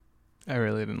I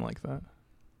really didn't like that.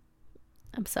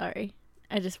 I'm sorry.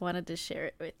 I just wanted to share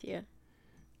it with you.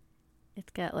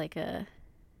 It's got like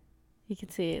you can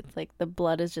see it's like the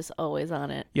blood is just always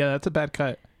on it. Yeah, that's a bad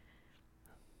cut.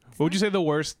 What would you say the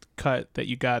worst cut that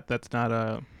you got that's not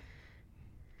a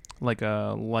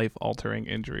life-altering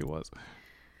injury was?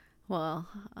 Well,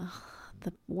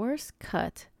 the worst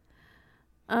cut.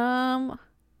 Well,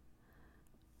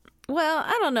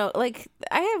 I don't know. Like,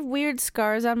 I have weird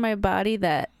scars on my body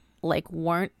that, like,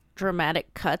 weren't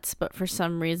dramatic cuts, but for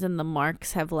some reason the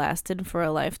marks have lasted for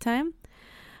a lifetime.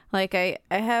 Like, I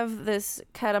have this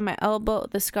cut on my elbow,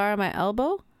 the scar on my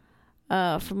elbow,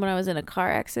 from when I was in a car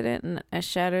accident and I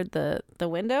shattered the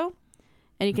window.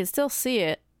 And you can still see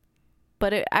it,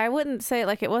 but I wouldn't say,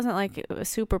 like, it wasn't, like, it was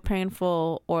super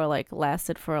painful or, like,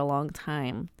 lasted for a long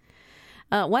time.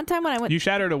 One time when I went... You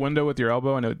shattered a window with your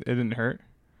elbow and it didn't hurt?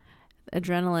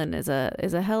 Adrenaline is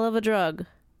a hell of a drug.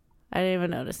 I didn't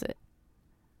even notice it.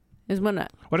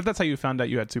 What if that's how you found out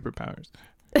you had superpowers?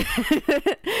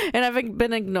 And I've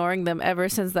been ignoring them ever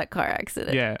since that car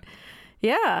accident.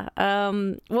 Yeah.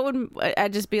 What would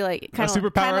I'd just be like? Kind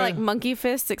of like monkey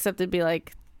fists, except it'd be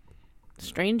like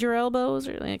stranger elbows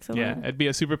or like something. Yeah, it'd be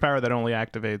a superpower that only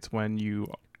activates when you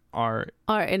are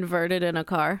inverted in a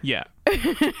car. Yeah.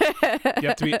 You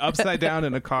have to be upside down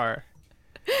in a car.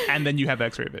 And then you have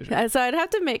x-ray vision. So I'd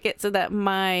have to make it so that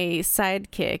my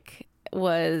sidekick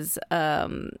was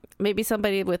maybe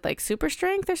somebody with like super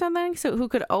strength or something, so who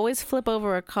could always flip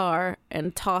over a car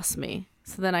and toss me.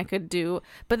 So then I could do...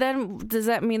 But then does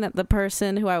that mean that the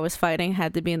person who I was fighting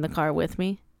had to be in the car with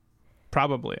me?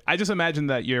 Probably. I just imagine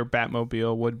that your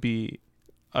Batmobile would be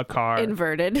a car.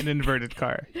 Inverted. An inverted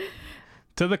car.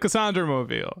 To the Cassandra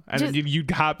Mobile. And then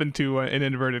you'd hop into an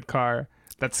inverted car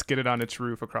that skidded on its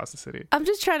roof across the city. I'm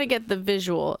just trying to get the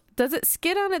visual. Does it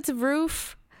skid on its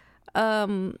roof?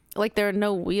 Like there are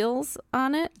no wheels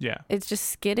on it? Yeah. It's just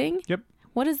skidding? Yep.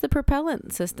 What is the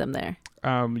propellant system there?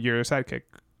 Your sidekick.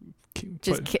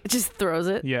 Just throws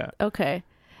it? Yeah. Okay.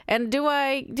 And do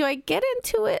I get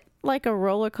into it like a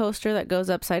roller coaster that goes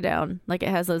upside down? Like it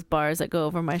has those bars that go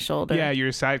over my shoulder? Yeah, your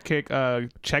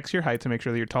sidekick checks your height to make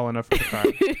sure that you're tall enough for the car.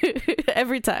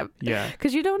 Every time. Yeah.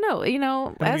 Because you don't know. You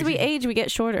know, as we age, we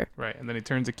get shorter. Right. And then he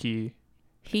turns a key.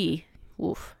 He.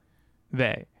 Oof.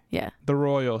 They. Yeah. The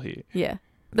royal he. Yeah.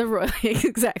 The royal he.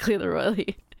 Exactly, the royal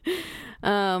he.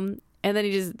 And then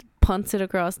he just punts it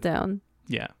across down.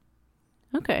 Yeah.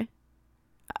 Okay.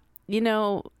 You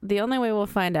know, the only way we'll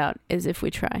find out is if we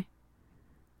try.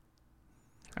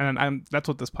 And that's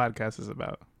what this podcast is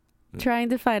about. Trying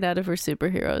to find out if we're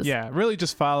superheroes. Yeah, really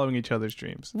just following each other's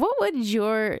dreams. What would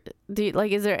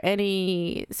is there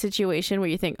any situation where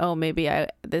you think, oh, maybe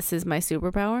this is my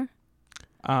superpower?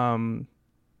 I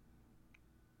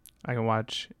can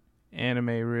watch anime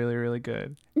really, really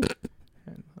good.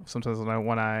 And sometimes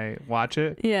when I watch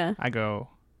it, yeah, I go,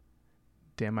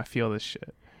 damn, I feel this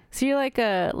shit. So you're like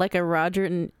a Roger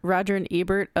and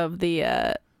Ebert of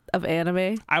the of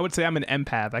anime. I would say I'm an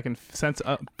empath. I can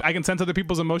sense other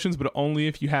people's emotions, but only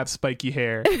if you have spiky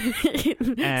hair.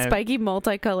 Spiky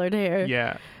multicolored hair.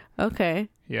 Yeah. Okay.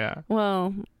 Yeah.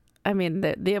 Well, I mean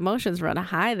the emotions run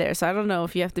high there, so I don't know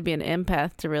if you have to be an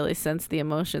empath to really sense the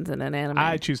emotions in an anime.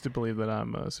 I choose to believe that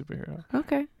I'm a superhero.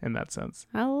 Okay. In that sense.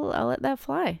 I'll let that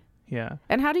fly. Yeah.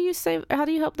 And how do you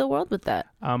help the world with that?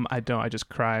 I don't. I just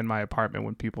cry in my apartment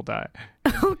when people die.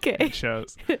 Okay. It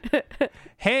shows.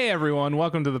 Hey everyone,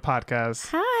 welcome to the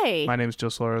podcast. Hi. My name is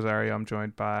Joseph Rosario. I'm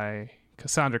joined by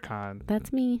Cassandra Khan.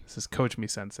 That's me. This is Coach Me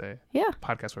Sensei. Yeah.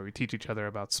 Podcast where we teach each other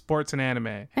about sports and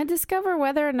anime. And discover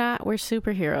whether or not we're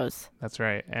superheroes. That's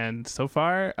right. And so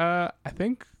far, I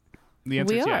think the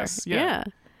answer is yes. Yeah.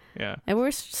 Yeah. And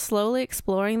we're slowly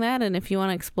exploring that. And if you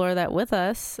want to explore that with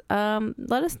us,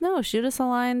 let us know. Shoot us a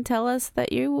line. Tell us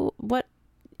what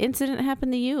incident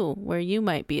happened to you where you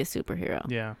might be a superhero.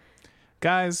 Yeah.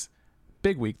 Guys,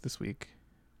 big week this week.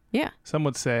 Yeah. Some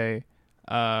would say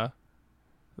the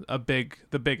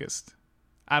biggest.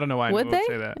 I don't know why would anyone would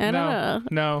say that. I don't know.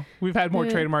 No. We've had more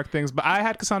trademark things, but I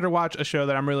had Cassandra watch a show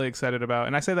that I'm really excited about.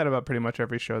 And I say that about pretty much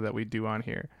every show that we do on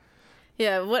here.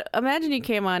 Yeah, imagine you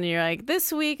came on and you're like,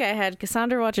 this week I had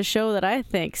Cassandra watch a show that I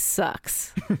think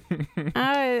sucks.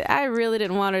 I really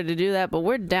didn't want her to do that, but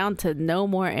we're down to no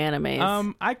more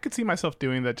animes. I could see myself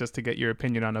doing that just to get your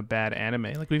opinion on a bad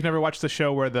anime. Like, we've never watched the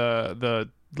show where the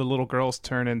little girls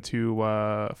turn into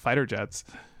fighter jets.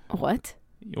 What?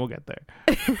 We'll get there.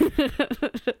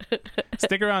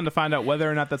 Stick around to find out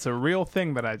whether or not that's a real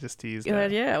thing that I just teased.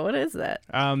 Yeah, what is that?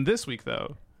 This week,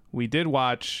 though, we did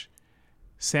watch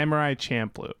Samurai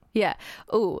Champloo. Yeah.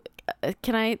 Ooh,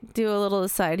 can I do a little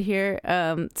aside here?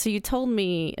 So you told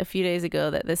me a few days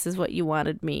ago that this is what you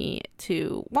wanted me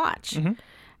to watch. Mm-hmm.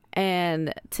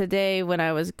 And today when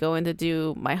I was going to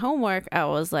do my homework, I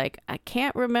was like, I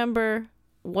can't remember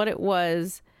what it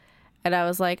was. And I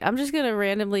was like, I'm just going to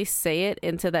randomly say it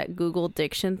into that Google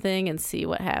Diction thing and see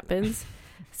what happens.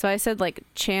 So I said like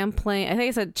Champlain. I think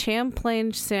I said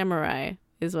Champlain Samurai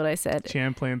is what I said.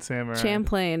 Champlain Samurai.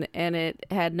 Champlain. And it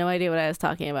had no idea what I was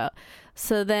talking about.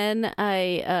 So then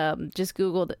I just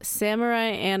Googled samurai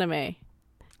anime.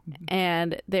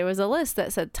 And there was a list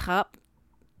that said top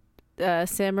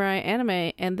samurai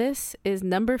anime. And this is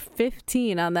number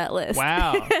 15 on that list.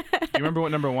 Wow. You remember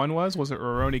what number 1 was? Was it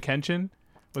Rurouni Kenshin?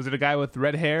 Was it a guy with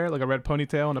red hair, like a red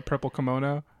ponytail and a purple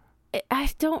kimono? I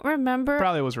don't remember.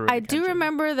 Probably was Rurouni I do Kenshin.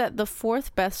 remember that the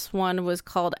fourth best one was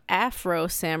called Afro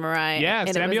Samurai. Yeah,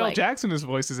 and Samuel like, Jackson's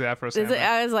voice is Afro Samurai.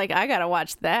 I was like, I gotta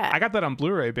watch that. I got that on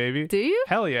Blu-ray, baby. Do you?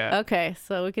 Hell yeah. Okay,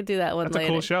 so we could do that one That's later.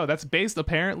 a cool show.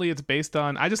 Apparently it's based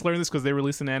on, I just learned this because they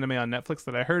released an anime on Netflix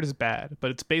that I heard is bad,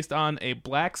 but it's based on a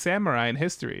black samurai in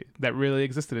history that really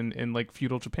existed in like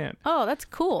feudal Japan. Oh, that's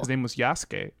cool. His name was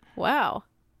Yasuke. Wow.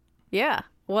 Yeah.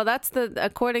 Well, that's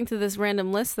according to this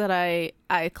random list that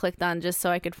I clicked on just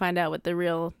so I could find out what the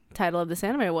real title of this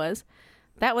anime was.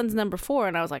 That one's number 4,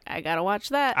 and I was like, I gotta watch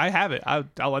that. I have it.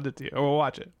 I'll lend it to you, or we'll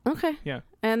watch it. Okay. Yeah.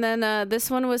 And then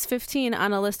this one was 15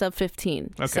 on a list of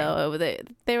 15. Okay. So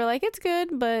they were like, it's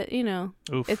good, but you know,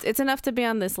 Oof. it's enough to be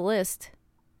on this list.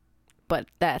 But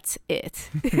that's it.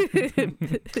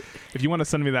 If you want to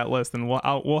send me that list, then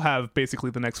we'll have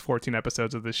basically the next 14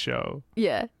 episodes of this show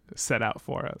Yeah. set out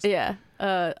for us. Yeah.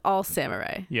 All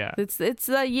samurai. Yeah. It's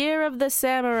the year of the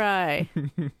samurai.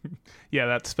 Yeah,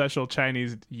 that special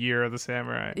Chinese year of the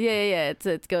samurai. Yeah.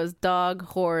 It goes dog,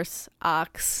 horse,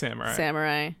 ox,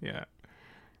 Samurai. Yeah.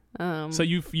 So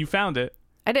you found it.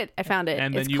 I did. I found it.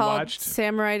 And then it's you called watched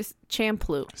Samurai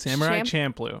Champloo. Samurai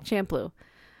Champloo. Champloo.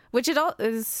 Which it all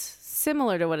is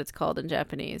similar to what it's called in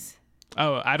Japanese.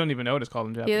 Oh, I don't even know what it's called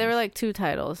in Japanese. Yeah, there were like 2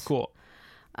 titles. Cool.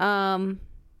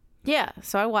 Yeah,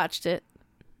 so I watched it.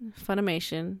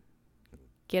 Funimation.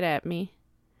 Get at me.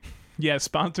 Yeah,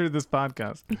 sponsored this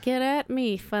podcast. Get at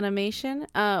me, Funimation.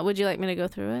 Would you like me to go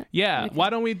through it? Yeah, why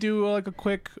don't we do like a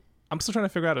quick, I'm still trying to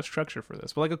figure out a structure for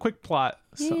this, but like a quick plot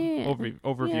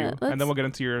overview, Yeah, and then we'll get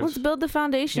into yours. Let's build the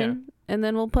foundation, and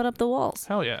then we'll put up the walls.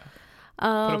 Hell yeah. Put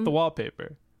up the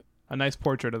wallpaper. A nice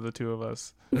portrait of the two of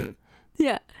us.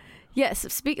 Yeah. Yes,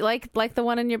 speak like the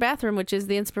one in your bathroom, which is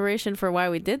the inspiration for why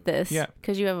we did this. Yeah.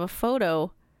 Because you have a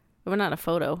photo. Well, not a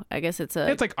photo. I guess it's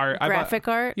like art. Graphic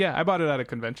art. Yeah, I bought it at a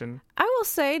convention. I will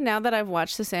say, now that I've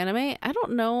watched this anime, I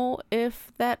don't know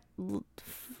if that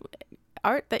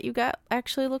art that you got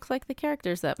actually looks like the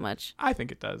characters that much. I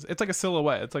think it does. It's like a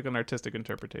silhouette. It's like an artistic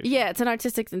interpretation. Yeah, it's an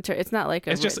artistic it's not like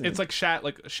a it's like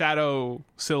shadow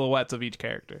silhouettes of each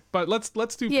character. But let's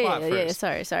do plot first.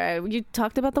 Yeah, sorry. You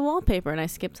talked about the wallpaper and I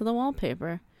skipped to the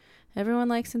wallpaper. Everyone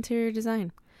likes interior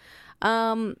design.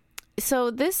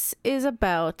 So this is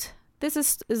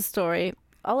a story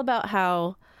all about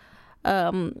how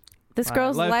this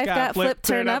girl's life got flipped,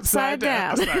 turned upside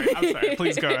down. I'm sorry.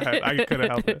 Please go ahead. I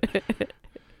couldn't help it.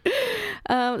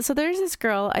 So there's this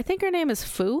girl. I think her name is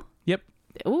Fu. Yep.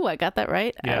 Ooh, I got that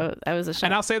right. Yeah. I was a shock.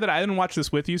 And I'll say that I didn't watch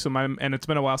this with you, and it's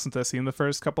been a while since I've seen the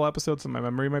first couple episodes, so my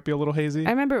memory might be a little hazy. I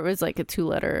remember it was like a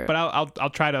 2-letter. But I'll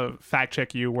try to fact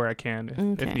check you where I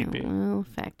can if need be. Well,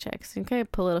 fact checks. Okay,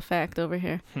 pull it a fact over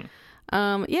here.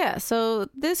 Yeah. So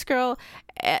this girl.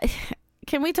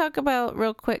 Can we talk about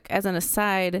real quick as an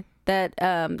aside that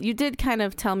you did kind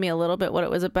of tell me a little bit what it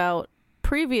was about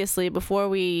previously before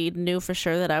we knew for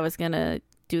sure that I was going to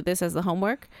do this as the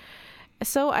homework.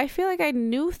 So I feel like I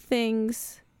knew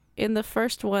things in the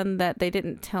first one that they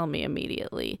didn't tell me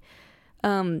immediately.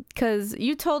 Because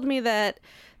you told me that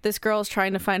this girl's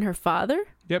trying to find her father.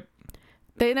 Yep.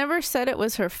 They never said it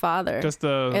was her father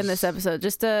in this episode.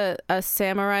 Just a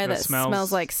samurai that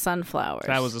smells like sunflowers.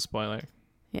 That was a spoiler.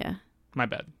 Yeah. My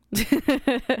bad.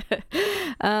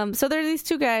 So there are these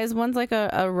 2 guys. One's like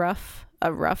a rough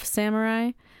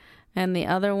samurai, and the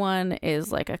other one is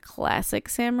like a classic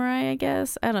samurai, I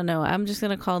guess. I don't know. I'm just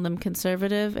gonna call them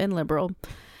conservative and liberal.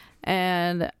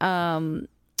 And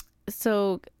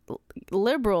so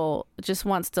liberal just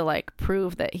wants to like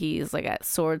prove that he's like at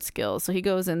sword skills. So he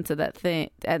goes into that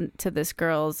thing and to this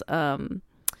girl's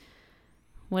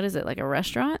what is it, like a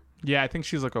restaurant? Yeah, I think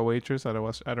she's like a waitress at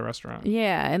a restaurant.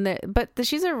 Yeah, and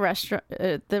she's a restaurant.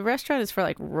 The restaurant is for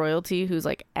like royalty who's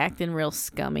like acting real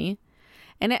scummy,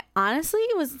 and it honestly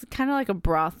was kind of like a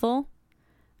brothel.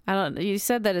 I don't. You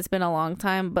said that it's been a long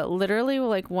time, but literally,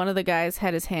 like one of the guys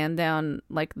had his hand down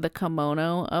like the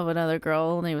kimono of another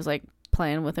girl, and he was like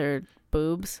playing with her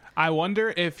boobs. I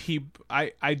wonder if he.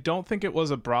 I don't think it was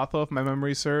a brothel, if my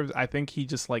memory serves. I think he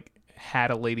just like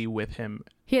had a lady with him.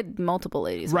 He had multiple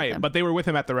ladies, right? with him. But they were with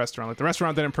him at the restaurant. Like the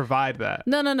restaurant didn't provide that.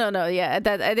 No. Yeah,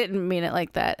 that I didn't mean it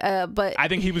like that. But I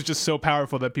think he was just so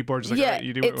powerful that people were just like, yeah, all right,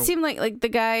 you do it seemed like the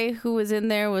guy who was in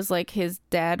there was like his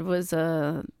dad was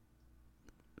a.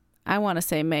 I want to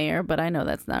say mayor, but I know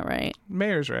that's not right.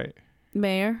 Mayor's right.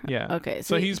 Mayor? Yeah. Okay.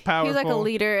 So he's powerful. He was like a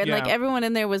leader, and Yeah. like everyone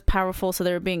in there was powerful, so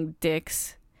they were being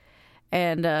dicks.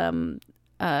 And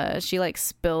she like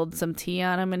spilled some tea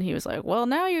on him, and he was like, "Well,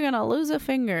 now you're gonna lose a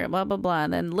finger." Blah blah blah.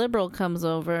 And then Liberal comes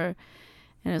over,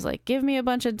 and is like, "Give me a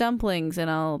bunch of dumplings,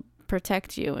 and I'll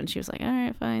protect you." And she was like, "All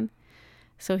right, fine."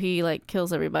 So he like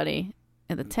kills everybody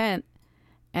in the tent,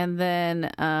 and then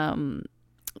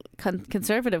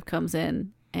Conservative comes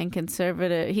in. And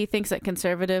Conservative, he thinks that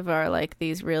Conservative are like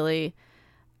these really,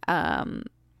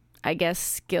 I guess,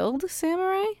 skilled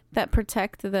samurai that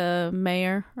protect the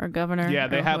mayor or governor. Yeah,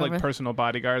 they or had whoever. like personal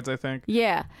bodyguards, I think.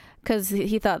 Yeah, because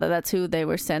he thought that that's who they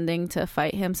were sending to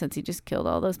fight him since he just killed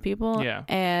all those people. Yeah.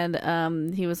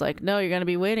 And he was like, "No, you're going to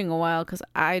be waiting a while because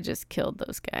I just killed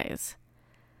those guys."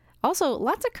 Also,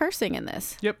 lots of cursing in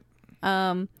this. Yep.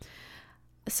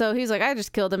 So he's like, I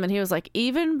just killed him. And he was like,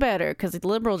 even better, because the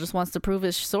Liberal just wants to prove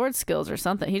his sword skills or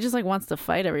something. He just like wants to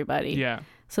fight everybody. Yeah.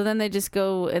 So then they just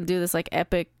go and do this like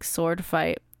epic sword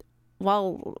fight.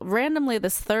 While randomly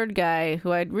this third guy, who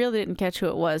I really didn't catch who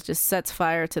it was, just sets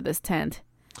fire to this tent.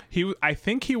 I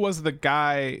think he was the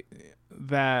guy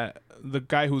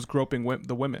who was groping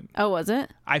the women. Oh, was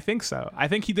it? I think so. I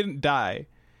think he didn't die,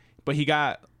 but he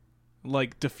got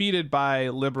like defeated by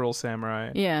Liberal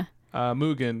samurai. Yeah.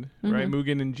 Mugen, right?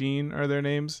 Mugen and Jean are their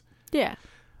names. Yeah.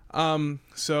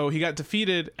 So he got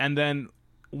defeated, and then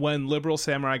when Liberal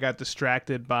samurai got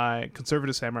distracted by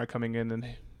Conservative samurai coming in and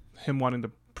him wanting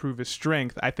to prove his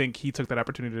strength, I think he took that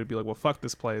opportunity to be like, well, fuck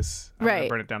this place. I'm gonna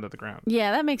burn it down to the ground.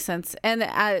 Yeah, that makes sense.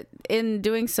 And in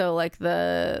doing so, like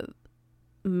the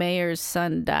mayor's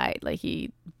son died. Like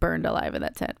he burned alive in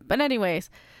that tent. But anyways,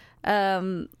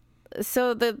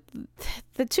 so the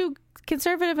two,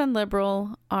 Conservative and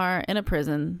Liberal, are in a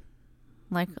prison,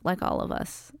 like all of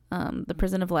us, the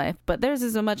prison of life. But theirs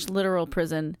is a much literal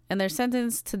prison, and they're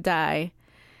sentenced to die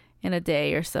in a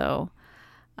day or so.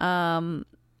 And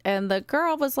the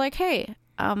girl was like, "Hey,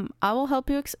 I will help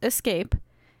you escape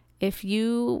if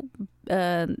you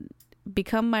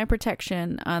become my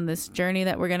protection on this journey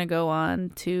that we're gonna go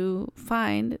on to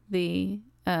find the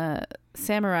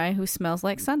samurai who smells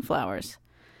like sunflowers."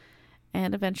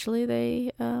 And eventually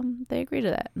they agree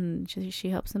to that, and she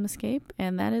helps them escape,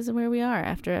 and that is where we are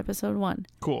after episode 1.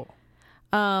 Cool.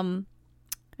 I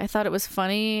thought it was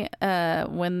funny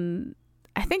when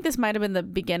I think this might have been the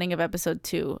beginning of episode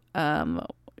 2,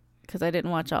 because I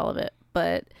didn't watch all of it,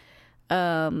 but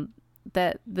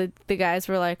that the guys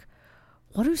were like,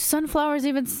 "What do sunflowers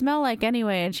even smell like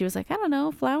anyway?" And she was like, "I don't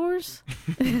know, flowers."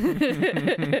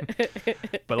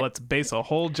 But let's base a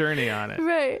whole journey on it.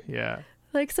 Right. Yeah.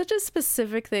 Like such a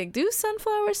specific thing. Do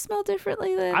sunflowers smell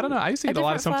differently than? I don't know. I used to eat a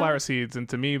lot of different sunflower flower? seeds, and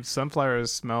to me,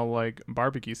 sunflowers smell like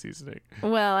barbecue seasoning.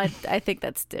 Well, I think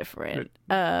that's different.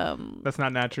 That's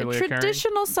not naturally occurring.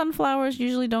 Traditional sunflowers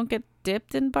usually don't get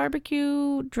dipped in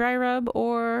barbecue, dry rub,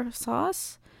 or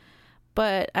sauce.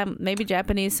 But maybe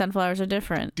Japanese sunflowers are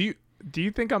different. Do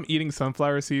you think I'm eating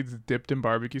sunflower seeds dipped in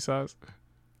barbecue sauce?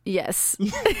 Yes. Do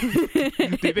you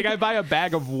think I buy a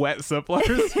bag of wet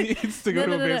sunflower seeds to go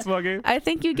to a baseball game? I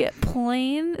think you get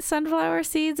plain sunflower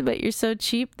seeds, but you're so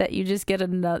cheap that you just get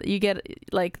you get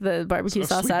like the barbecue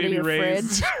sauce out of your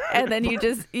fridge, and then you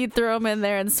throw them in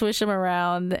there and swish them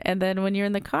around, and then when you're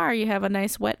in the car, you have a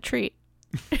nice wet treat.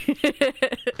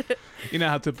 You know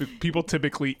how people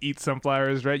typically eat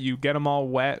sunflowers, right? You get them all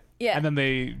wet, Yeah. and then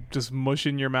they just mush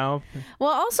in your mouth.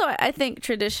 Well, also, I think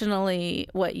traditionally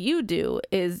what you do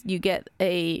is you get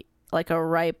a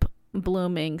ripe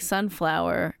blooming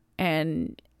sunflower,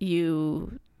 and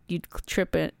you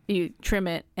trim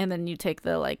it, and then you take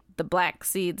the black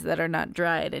seeds that are not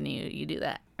dried, and you do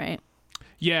that, right?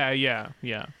 Yeah.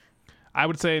 I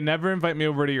would say never invite me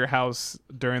over to your house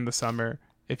during the summer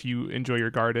if you enjoy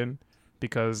your garden,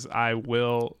 because I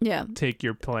will take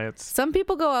your plants. Some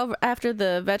people go over after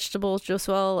the vegetables.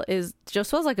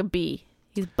 Josuel's like a bee.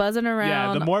 He's buzzing around.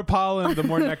 Yeah, the more pollen, the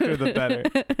more nectar, the better.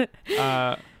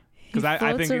 Because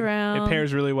I think it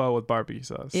pairs really well with barbecue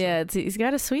sauce. Yeah, he's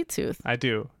got a sweet tooth. I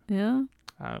do. Yeah.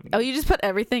 Oh, you just put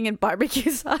everything in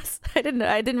barbecue sauce? I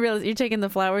didn't realize you're taking the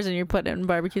flowers and you're putting it in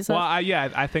barbecue sauce. Well,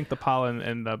 I think the pollen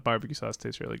and the barbecue sauce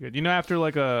tastes really good. You know, after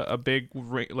like a big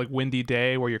like windy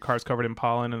day where your car's covered in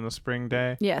pollen in a spring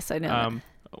day. Yes, I know.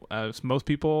 Most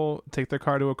people take their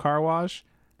car to a car wash.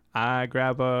 I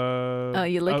grab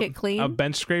you lick it clean? A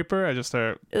bench scraper. I just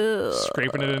start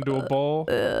scraping it into a bowl.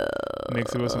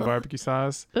 Mix it with some barbecue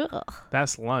sauce. Ugh.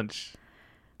 That's lunch.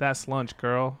 That's lunch,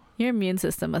 girl. Your immune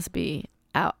system must be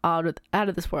out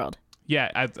of this world.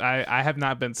 Yeah, I have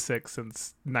not been sick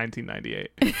since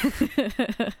 1998.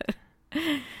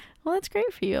 Well, that's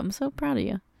great for you. I'm so proud of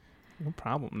you. No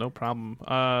problem.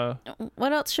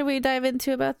 What else should we dive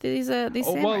into about these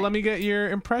samurai? Well, let me get your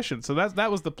impression. So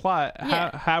that was the plot.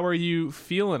 Yeah. How are you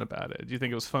feeling about it? Do you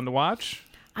think it was fun to watch?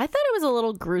 I thought it was a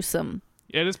little gruesome.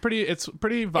 It's pretty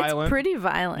violent. It's pretty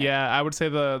violent. Yeah, I would say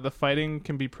the fighting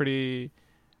can be pretty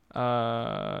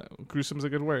gruesome's a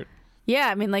good word. Yeah,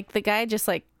 I mean, like the guy just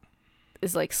like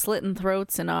is like slitting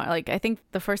throats and like I think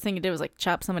the first thing he did was like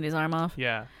chop somebody's arm off.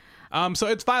 Yeah. So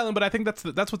it's violent, but I think that's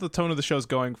what the tone of the show is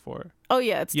going for. Oh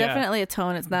yeah, it's definitely a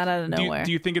tone. It's not out of nowhere.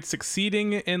 Do you think it's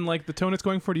succeeding in like the tone it's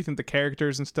going for? Do you think the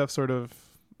characters and stuff sort of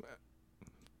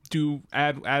do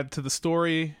add to the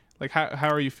story? Like how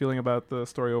are you feeling about the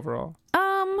story overall?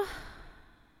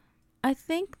 I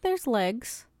think there's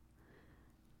legs.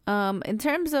 In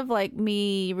terms of like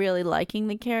me really liking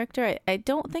the character, I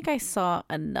don't think I saw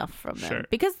enough from them. Sure.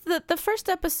 Because the first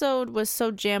episode was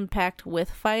so jam-packed with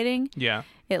fighting. Yeah.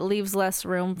 It leaves less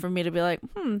room for me to be like,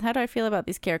 how do I feel about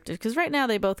these characters? Because right now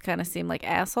they both kind of seem like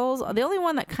assholes. The only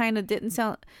one that kind of didn't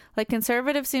sound like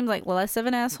Conservative seemed like less of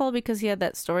an asshole because he had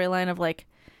that storyline of like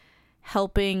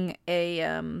helping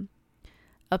a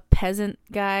peasant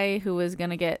guy who was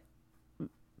gonna get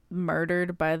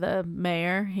murdered by the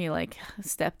mayor. He like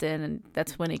stepped in and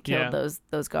that's when he killed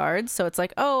those guards. So it's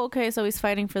like, oh, okay, so he's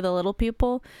fighting for the little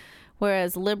people,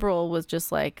 whereas Liberal was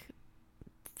just like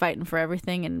fighting for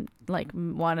everything and like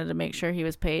wanted to make sure he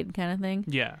was paid kind of thing.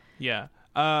 Yeah.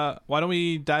 Why don't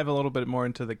we dive a little bit more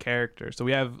into the character? So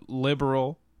we have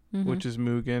Liberal, which is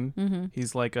Mugen. Mm-hmm.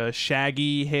 He's like a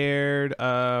shaggy haired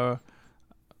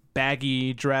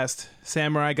baggy dressed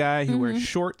samurai guy who wears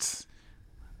shorts,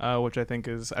 which I think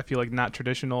is, I feel like, not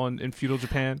traditional in feudal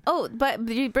Japan. Oh, but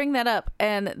you bring that up,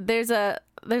 and there's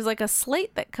like a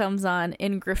slate that comes on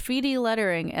in graffiti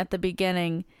lettering at the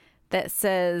beginning that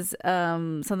says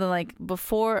something like,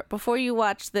 before you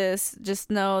watch this,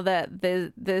 just know that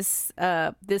this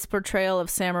portrayal of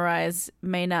samurais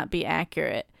may not be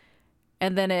accurate.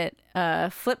 And then it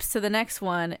flips to the next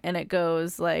one and it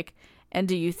goes like, and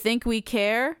do you think we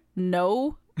care?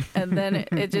 No. And then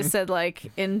it just said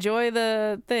like, enjoy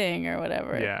the thing or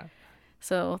whatever. Yeah.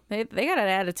 So they got an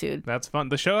attitude. That's fun.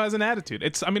 The show has an attitude.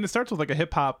 It starts with like a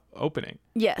hip hop opening.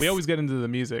 Yes. We always get into the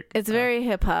music. It's very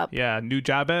hip hop. Yeah.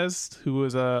 Nujabes, who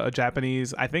was a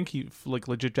Japanese, I think he like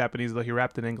legit Japanese, though he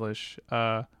rapped in English,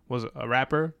 was a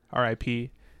rapper,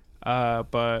 R.I.P.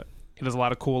 But he does a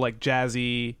lot of cool like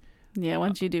jazzy. Yeah.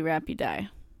 Once you do rap, you die.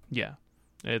 Yeah.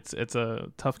 It's a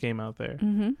tough game out there.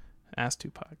 Mm-hmm. Ask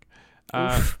Tupac.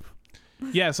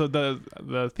 Yeah. So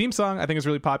the theme song I think is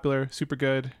really popular. Super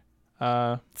good.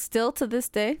 Still to this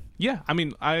day. Yeah, I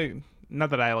mean, not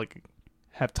that I like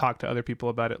have talked to other people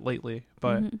about it lately,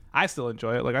 but I still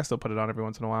enjoy it. Like I still put it on every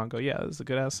once in a while and go, yeah, this is a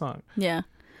good ass song. Yeah.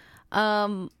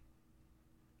 Yeah,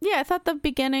 I thought the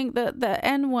beginning, the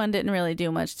end one didn't really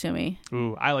do much to me.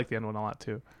 Ooh, I like the end one a lot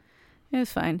too. It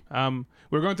was fine.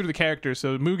 We're going through the characters.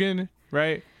 So Mugen,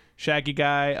 right? Shaggy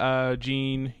guy,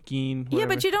 Geen, whatever. Yeah,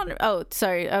 but you don't. Oh,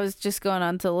 sorry. I was just going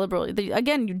on to Liberal.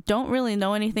 Again, you don't really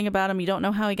know anything about him. You don't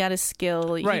know how he got his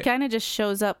skill. Right. He kind of just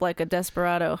shows up like a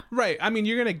desperado. Right. I mean,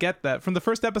 you're gonna get that from the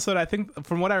first episode. I think,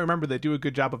 from what I remember, they do a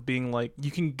good job of being like,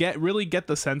 you can really get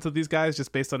the sense of these guys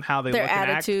just based on how they Their look and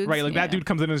act. Right. Like that dude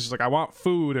comes in and is just like, I want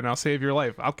food and I'll save your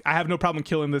life. I have no problem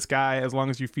killing this guy as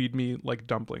long as you feed me like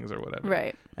dumplings or whatever.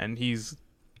 Right. And he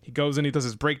goes in, he does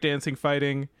his breakdancing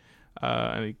fighting.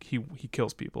 And he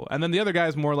kills people, and then the other guy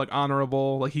is more like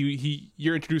honorable. Like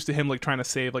you're introduced to him like trying to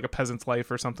save like a peasant's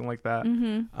life or something like that.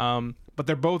 Mm-hmm. But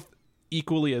they're both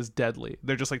equally as deadly.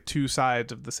 They're just like two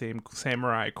sides of the same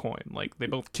samurai coin. Like they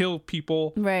both kill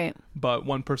people, right? But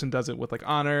one person does it with like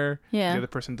honor. Yeah. The other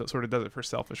person sort of does it for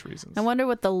selfish reasons. I wonder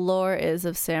what the lore is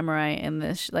of samurai in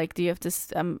this. Like, do you have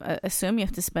to? Assume you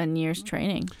have to spend years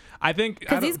training. I think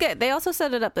because these guys, they also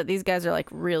set it up that these guys are like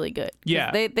really good.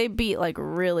 Yeah. They beat like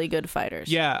really good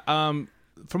fighters. Yeah.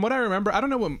 From what I remember, I don't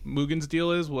know what Mugen's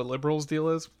deal is, what Liberal's deal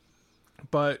is,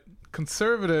 but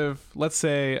Conservative, let's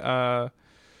say,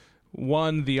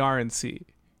 won the RNC.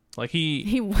 Like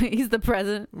he's the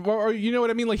president. Or you know what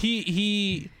I mean? Like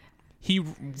he he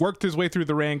worked his way through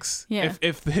the ranks. Yeah.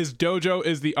 If his dojo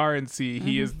is the RNC,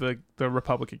 he is the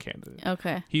Republican candidate.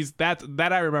 Okay. He's that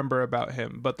I remember about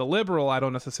him, but the liberal I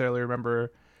don't necessarily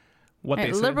remember what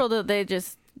they said. Liberal, they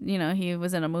just, he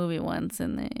was in a movie once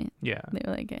and they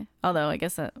were like, although I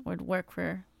guess that would work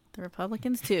for the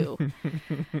Republicans too.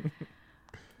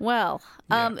 Well,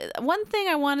 one thing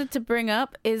I wanted to bring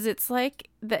up is it's like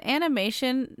the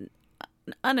animation,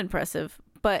 unimpressive,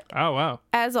 but oh wow,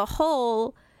 as a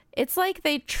whole, it's like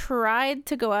they tried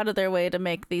to go out of their way to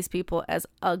make these people as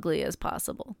ugly as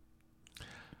possible.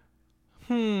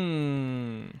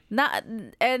 Not,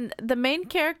 and the main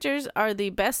characters are the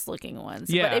best looking ones.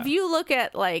 Yeah. But if you look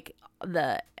at like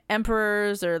the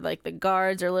emperors or like the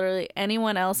guards or literally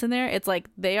anyone else in there, it's like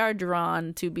they are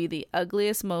drawn to be the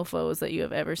ugliest mofos that you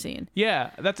have ever seen.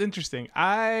 Yeah, that's interesting.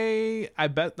 I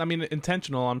bet. I mean,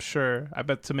 intentional. I'm sure. I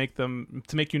bet to make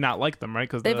you not like them, right?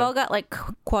 Because they've all got like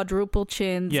quadruple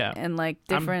chins. Yeah. And like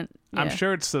different. I'm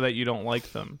sure it's so that you don't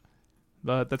like them.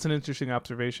 But that's an interesting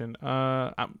observation.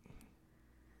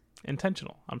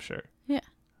 Intentional, I'm sure. Yeah.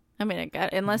 I mean,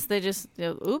 unless they just,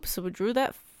 oops, we drew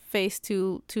that face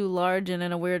too large and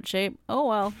in a weird shape. Oh,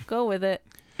 well, go with it.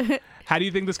 How do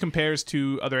you think this compares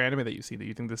to other anime that you see? Do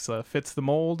you think this fits the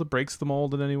mold, breaks the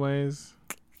mold in any ways?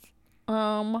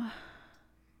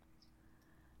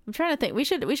 I'm trying to think. We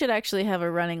should actually have a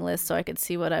running list so I could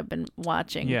see what I've been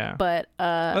watching. Yeah. But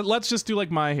let's just do like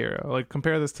My Hero. Like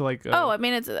compare this to like. I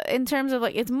mean, it's in terms of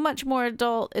like it's much more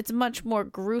adult. It's much more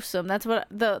gruesome. That's what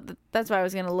that's why I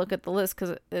was gonna look at the list, because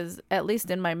it is, at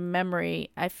least in my memory,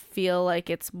 I feel like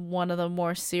it's one of the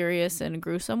more serious and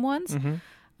gruesome ones.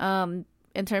 Mm-hmm.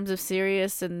 In terms of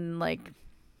serious and like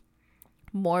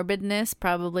morbidness,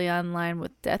 probably on line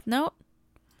with Death Note.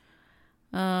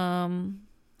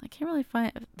 I can't really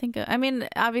think of. I mean,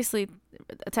 obviously,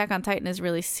 Attack on Titan is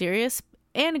really serious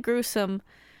and gruesome,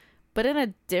 but in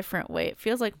a different way. It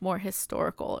feels like more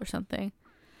historical or something.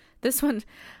 This one,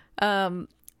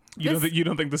 you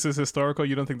don't think this is historical?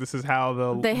 You don't think this is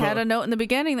how they had a note in the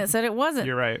beginning that said it wasn't?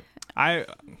 You're right. I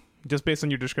just based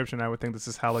on your description, I would think this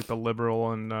is how like the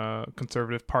liberal and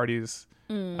conservative parties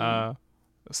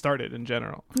started in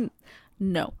general.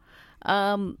 No,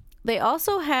 they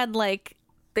also had like.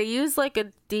 They use like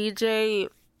a DJ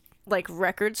like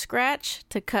record scratch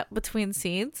to cut between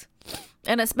scenes.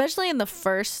 And especially in the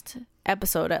first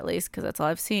episode, at least, because that's all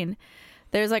I've seen,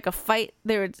 there's like a fight.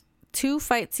 There were 2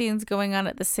 fight scenes going on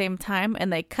at the same time, and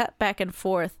they cut back and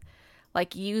forth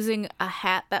like using a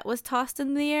hat that was tossed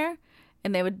in the air.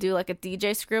 And they would do like a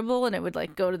DJ scribble, and it would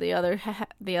like go to the other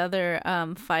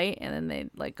fight, and then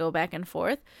they'd like go back and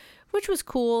forth, which was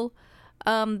cool.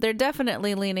 They're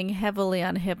definitely leaning heavily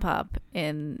on hip hop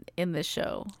in this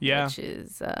show, which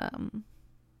is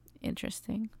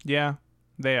interesting. Yeah,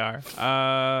 they are.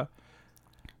 I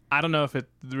don't know if it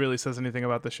really says anything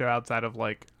about the show outside of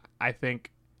like, I think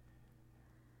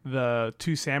the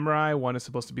 2 samurai, one is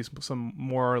supposed to be some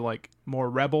more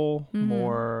rebel,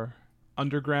 more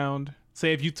underground.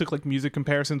 Say if you took like music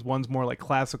comparisons, one's more like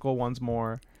classical, one's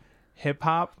more hip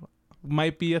hop.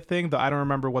 Might be a thing, though I don't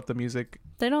remember what the music.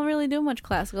 They don't really do much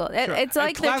classical. Sure. It's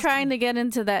like they're trying to get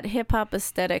into that hip hop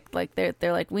aesthetic. Like they're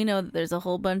like, we know that there's a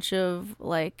whole bunch of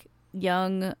like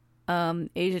young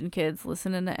Asian kids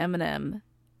listening to Eminem,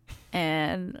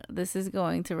 and this is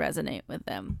going to resonate with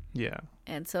them. Yeah.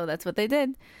 And so that's what they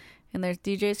did. And there's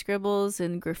DJ scribbles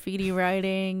and graffiti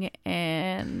writing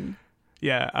and.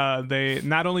 Yeah, they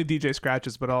not only DJ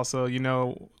scratches, but also,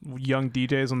 young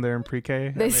DJs when they're in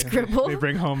pre-K. They scribble. They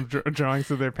bring home drawings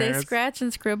to their parents. They scratch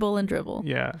and scribble and dribble.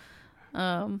 Yeah.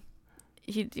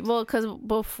 Because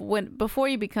before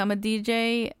you become a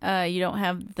DJ, you don't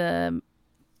have the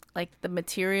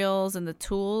materials and the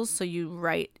tools, so you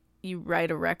write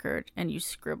a record and you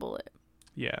scribble it.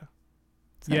 Yeah.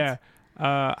 So yeah.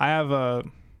 I have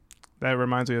that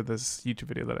reminds me of this YouTube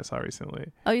video that I saw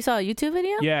recently. Oh, you saw a YouTube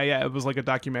video? Yeah. It was like a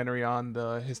documentary on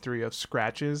the history of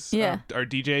scratches. Yeah. Or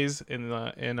DJs in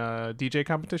DJ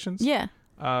competitions. Yeah.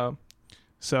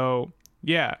 So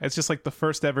yeah, it's just like the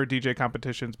first ever DJ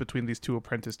competitions between these 2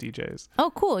 apprentice DJs.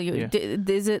 Oh, cool.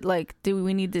 Is it like, do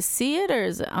we need to see it, or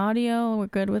is it audio? We're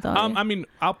good with audio. I mean,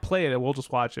 I'll play it. We'll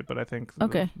just watch it, but I think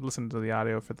listen to the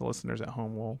audio for the listeners at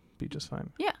home will be just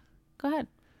fine. Yeah. Go ahead.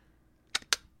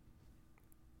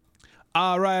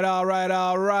 All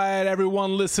right.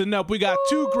 Everyone listen up. We got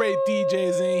 2 great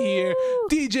DJs in here.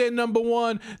 DJ number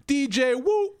 1, DJ Woo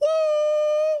Woo.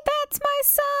 That's my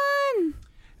son.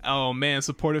 Oh, man,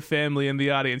 supportive family in the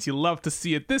audience. You love to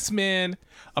see it. This man,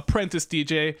 apprentice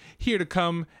DJ, here to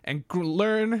come and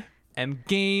learn and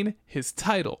gain his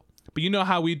title. But you know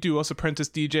how we do, us apprentice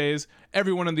DJs.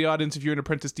 Everyone in the audience, if you're an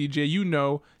apprentice DJ, you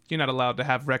know you're not allowed to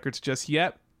have records just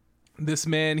yet. This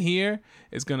man here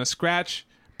is going to scratch,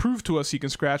 prove to us he can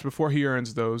scratch before he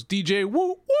earns those. DJ, woo,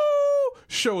 woo,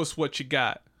 show us what you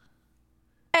got.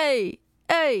 Hey,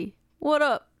 what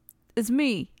up? It's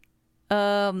me.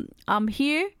 I'm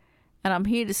here, and I'm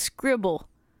here to scribble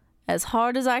as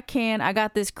hard as I can. I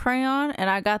got this crayon, and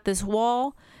I got this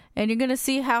wall, and you're going to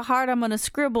see how hard I'm going to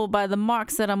scribble by the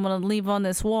marks that I'm going to leave on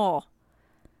this wall.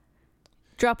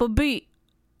 Drop a beat.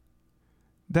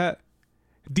 That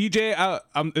DJ,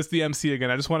 it's the MC again.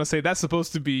 I just want to say that's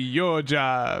supposed to be your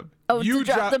job. Oh, you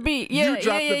drop the beat. Yeah, you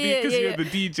drop the beat because you're the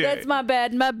DJ. That's my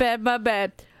bad.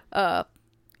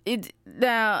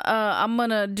 I'm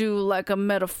gonna do like a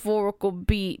metaphorical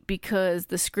beat because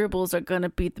the scribbles are gonna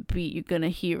be the beat. You're gonna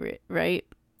hear it, right?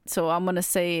 So I'm gonna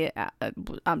say it.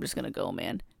 I'm just gonna go,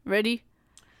 man. Ready?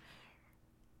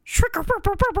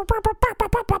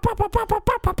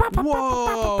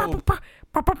 Whoa!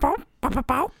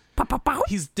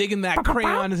 He's digging that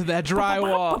crayon into that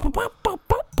drywall.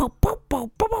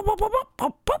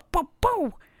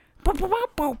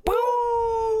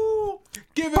 Woo!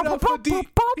 Give it up for D.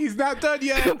 He's not done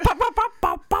yet.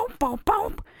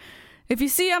 If you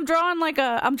see, I'm drawing like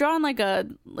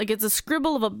it's a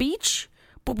scribble of a beach.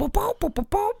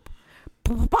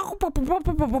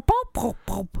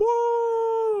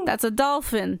 That's a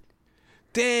dolphin.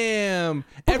 Damn.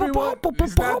 Everyone,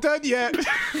 he's not done yet.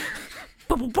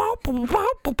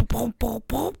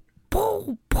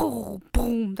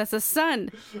 That's a sun.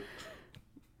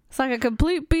 It's like a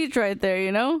complete beach right there,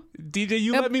 you know? DJ,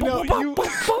 you let me know.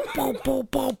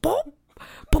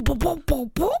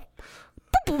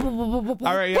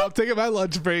 All right, I'll take my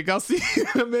lunch break. I'll see you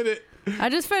in a minute. I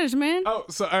just finished, man. Oh,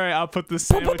 so all right, I'll put this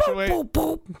sandwich away.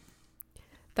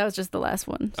 That was just the last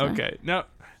one. So. Okay, no.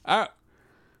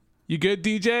 You good,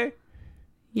 DJ?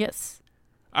 Yes.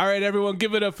 All right, everyone,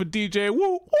 give it up for DJ. Woo,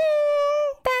 woo!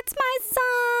 That's my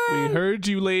son. We heard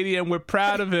you, lady, and we're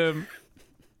proud of him.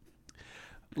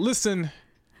 Listen,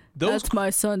 that's my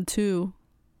son too.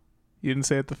 You didn't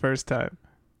say it the first time.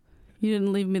 You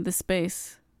didn't leave me the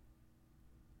space.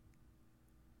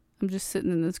 I'm just sitting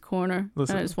in this corner.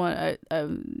 Listen. And I just want.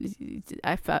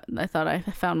 I thought I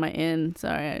found my in.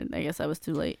 Sorry, I guess I was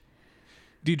too late.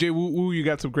 DJ Woo Woo, you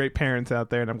got some great parents out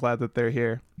there, and I'm glad that they're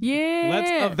here. Yeah.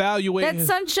 Let's evaluate. That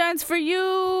sunshine's for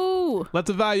you. Let's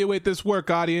evaluate this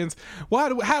work, audience.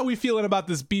 How are we feeling about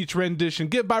this beach rendition?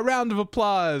 Give by round of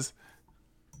applause.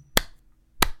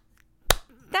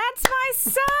 That's my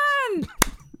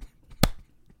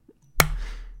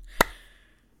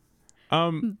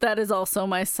son. That is also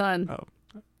my son. Oh,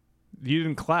 you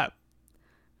didn't clap.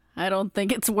 I don't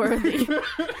think it's worthy.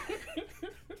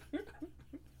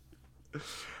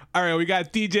 All right, we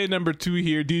got DJ number 2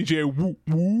 here. DJ Woo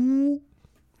Woo.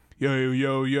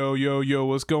 Yo,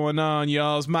 what's going on,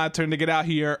 y'all? It's my turn to get out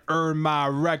here, earn my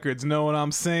records. Know what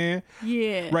I'm saying?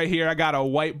 Yeah. Right here, I got a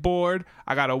whiteboard.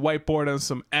 And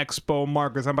some Expo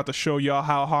markers. I'm about to show y'all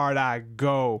how hard I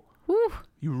go. Woo.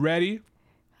 You ready?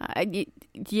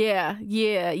 Yeah.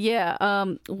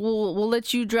 We'll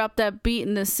let you drop that beat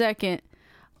in a second.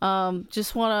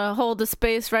 Just want to hold the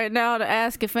space right now to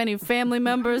ask if any family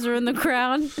members are in the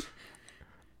crowd.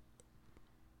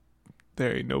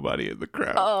 There ain't nobody in the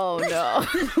crowd. Oh, no.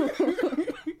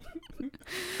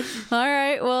 All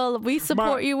right. Well, we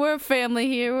support you. We're family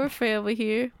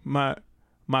here. My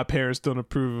parents don't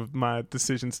approve of my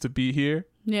decisions to be here.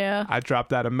 Yeah. I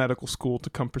dropped out of medical school to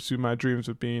come pursue my dreams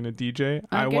of being a DJ.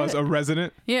 I was a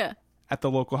resident. Yeah. At the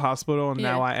local hospital, and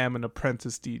now I am an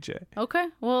apprentice DJ. Okay.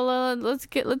 Well, let's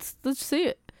see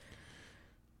it.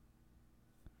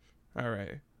 All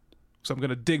right. So I'm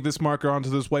gonna dig this marker onto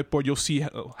this whiteboard. You'll see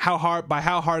how hard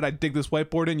I dig this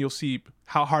whiteboard in. You'll see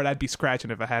how hard I'd be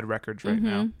scratching if I had records right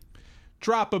now.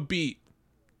 Drop a beat.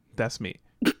 That's me.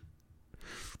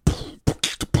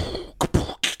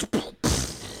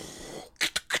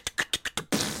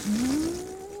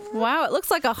 Wow, it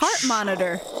looks like a heart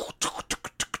monitor.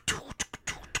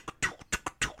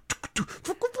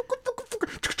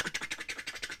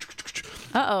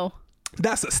 Uh-oh.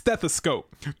 That's a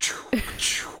stethoscope. That's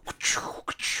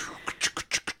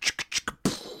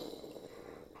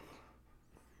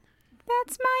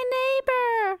my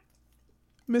neighbor.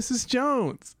 Mrs.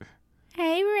 Jones.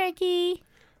 Hey, Ricky.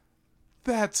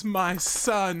 That's my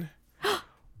son.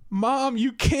 Mom,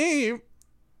 you came.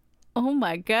 Oh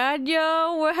my God,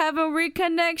 yo, we're having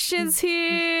reconnections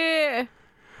here.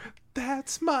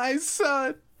 That's my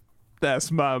son.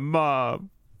 That's my mom.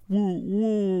 Woo,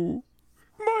 woo.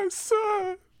 My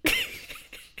son.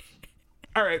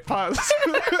 All right, pause.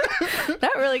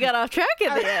 That really got off track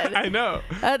at the end. I know.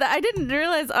 I didn't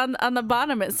realize on the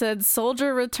bottom it said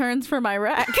 "Soldier returns from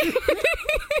Iraq."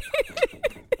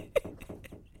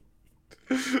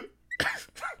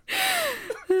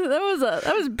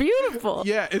 That was beautiful.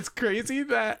 Yeah, it's crazy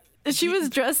that She was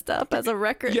dressed up as a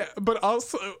record. Yeah, but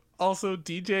also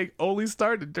DJ only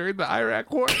started during the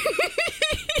Iraq War.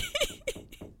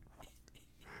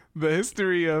 The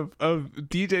history of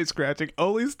DJ scratching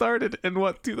only started in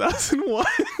 2001.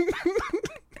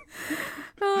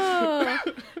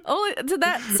 Only to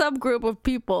that subgroup of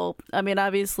people. I mean,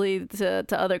 obviously to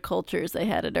other cultures they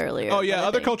had it earlier. Oh yeah,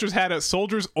 other cultures had it.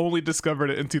 Soldiers only discovered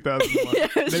it in 2001. Yeah,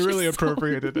 they really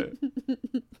appropriated it.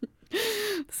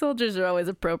 Soldiers are always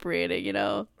appropriating, you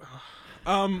know.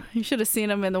 You should have seen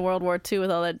them in the World War II with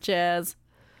all that jazz.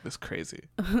 That's crazy.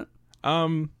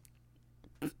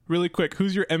 Really quick,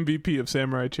 who's your MVP of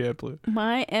Samurai Champloo?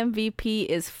 My MVP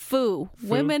is Fu.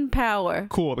 Women power.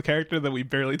 Cool, the character that we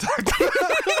barely talked about.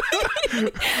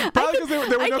 Probably because there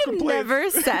were no complaints. I can never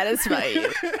satisfy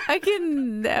you. I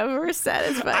can never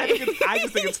satisfy you. I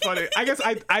just think it's funny. I guess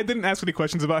I didn't ask any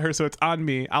questions about her, so it's on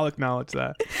me. I'll acknowledge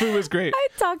that. Fu is great. I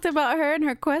talked about her and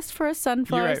her quest for a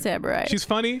sunflower right. samurai. She's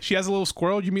funny. She has a little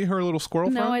squirrel. You meet her little squirrel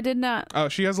No, farm? I did not. Oh,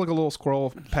 she has like a little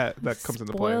squirrel pet that comes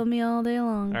into play. Spoil me all day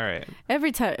long. All right.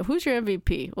 Every time. Who's your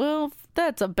MVP? Well,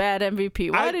 that's a bad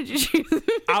MVP. Why did you choose?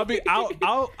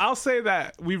 I'll say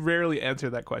that we rarely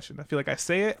answer that question. I feel like I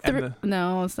say it and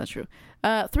no, it's not true.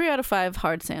 3 out of 5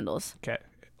 hard sandals. Okay,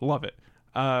 love it.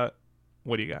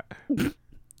 What do you got?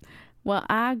 Well,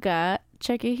 I got,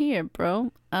 check it here,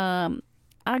 bro. I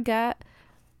got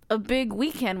a big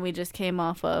weekend we just came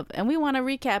off of, and we want to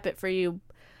recap it for you,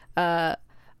 oh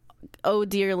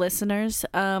dear listeners.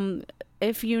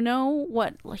 If you know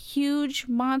what huge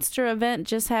monster event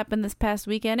just happened this past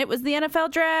weekend, it was the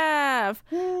NFL Draft.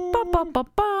 Ba ba ba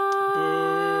ba.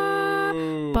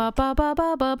 Ba ba ba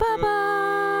ba ba ba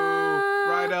ba.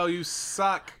 Rydell, you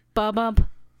suck. Ba bump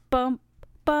bump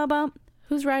ba bump.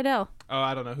 Who's Rydell? Oh,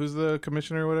 I don't know. Who's the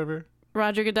commissioner or whatever?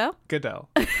 Roger Goodell? Goodell.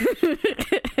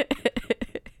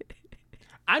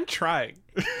 I'm trying.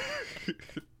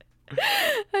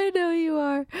 I know you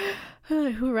are.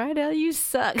 Rydell, you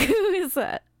suck. Who is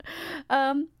that?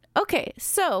 Okay,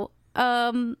 so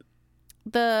the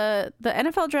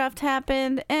NFL draft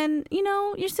happened, and you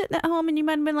know, you're sitting at home and you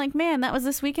might have been like, man, that was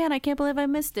this weekend. I can't believe I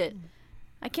missed it.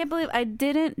 I can't believe I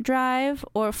didn't drive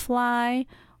or fly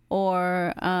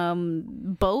or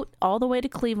boat all the way to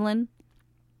Cleveland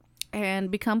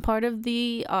and become part of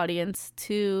the audience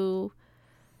to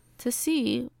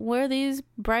see where these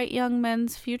bright young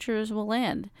men's futures will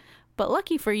land. But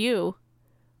lucky for you,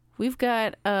 we've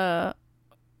got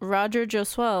Roger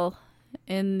Joswell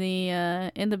in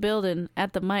the building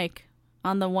at the mic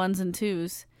on the 1s and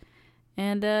 2s.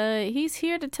 And he's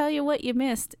here to tell you what you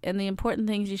missed and the important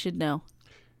things you should know.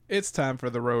 It's time for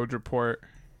the Road Report.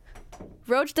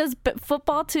 Roach does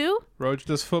football too? Roach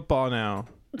does football now.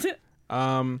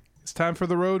 It's time for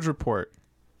the Road Report.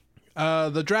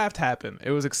 The draft happened.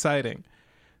 It was exciting.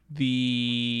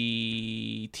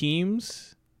 The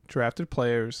teams drafted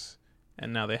players,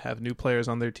 and now they have new players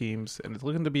on their teams, and it's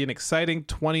looking to be an exciting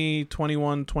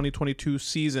 2021-2022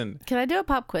 season. Can I do a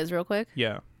pop quiz real quick?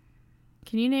 Yeah.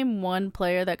 Can you name one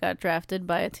player that got drafted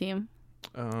by a team?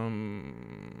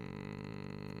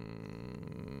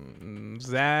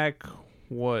 Zach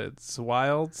Wilds?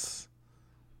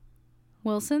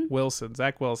 Wilson?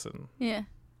 Zach Wilson. Yeah.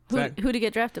 Who'd he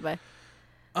get drafted by?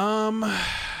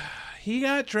 He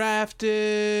got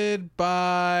drafted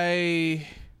by...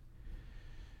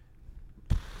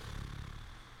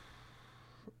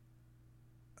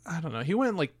 I don't know. He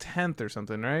went like 10th or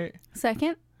something, right?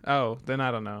 Second? Oh, then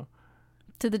I don't know.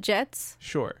 To the Jets?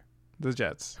 Sure. The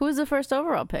Jets. Who was the first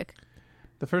overall pick?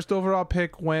 The first overall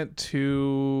pick went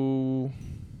to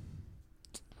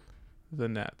the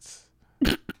Nets.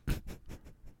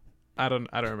 I don't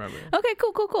remember. Okay,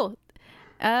 cool.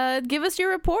 Give us your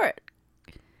report.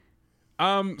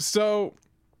 So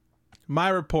my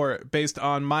report, based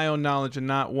on my own knowledge and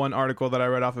not one article that I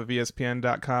read off of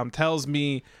ESPN.com, tells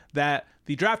me that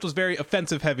the draft was very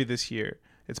offensive heavy this year.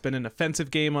 It's been an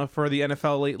offensive game for the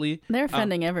NFL lately. They're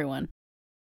offending everyone.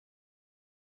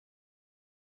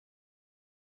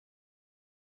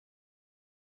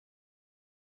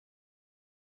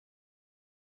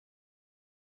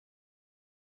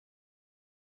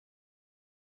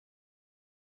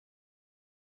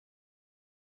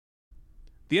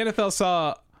 The NFL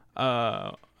saw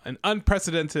an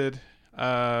unprecedented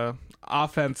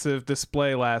offensive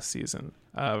display last season.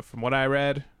 From what I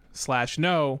read /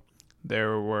 know,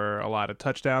 There were a lot of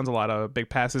touchdowns, a lot of big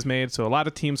passes made. So a lot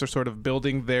of teams are sort of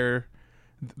building their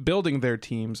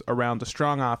teams around a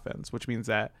strong offense, which means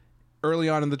that early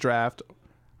on in the draft,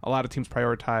 a lot of teams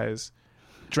prioritize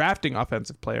drafting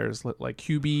offensive players like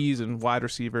QBs and wide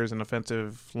receivers and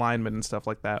offensive linemen and stuff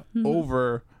like that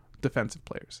over defensive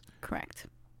players. Correct.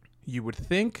 You would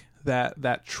think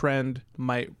that trend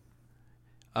might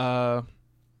cause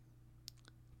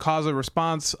a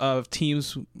response of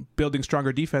teams building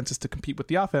stronger defenses to compete with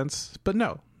the offense, but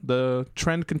no, the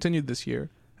trend continued this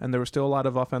year, and there were still a lot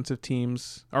of offensive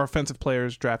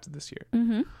players drafted this year.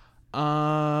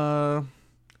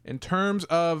 In terms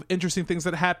of interesting things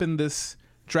that happened this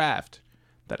draft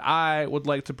that I would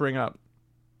like to bring up,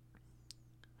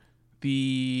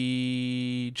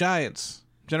 the Giants,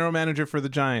 general manager for the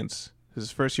Giants,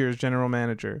 his first year as general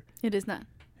manager. It is not.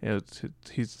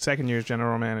 He's second year as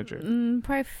general manager.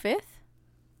 Probably fifth.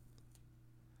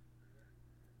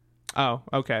 Oh,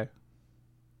 okay.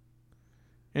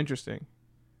 Interesting.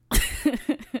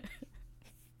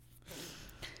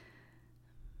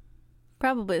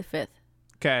 Probably the fifth.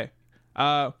 Okay.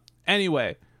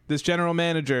 Anyway, this general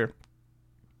manager,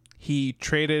 he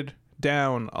traded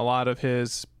down a lot of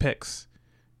his picks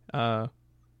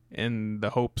in the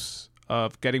hopes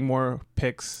of getting more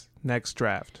picks next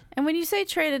draft. And when you say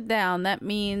traded down, that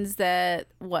means that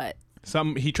what?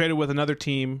 He traded with another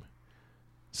team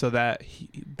so that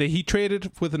he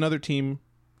traded with another team.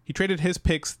 He traded his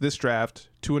picks this draft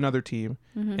to another team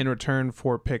in return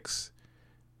for picks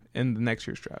in the next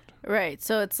year's draft. Right.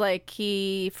 So it's like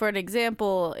for an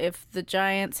example, if the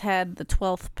Giants had the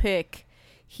 12th pick,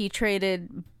 he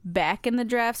traded back in the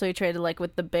draft. So he traded like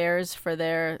with the Bears for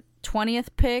their 20th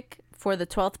pick for the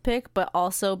 12th pick, but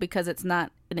also because it's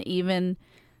not an even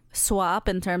swap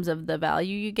in terms of the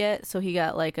value you get. So he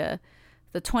got like the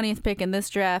 20th pick in this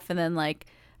draft and then like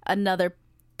another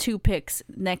 2 picks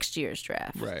next year's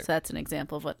draft. Right. So that's an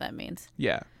example of what that means.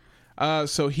 Yeah.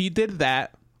 So he did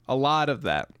that, a lot of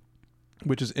that,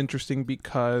 which is interesting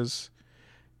because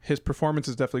his performance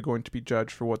is definitely going to be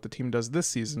judged for what the team does this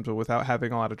season. But without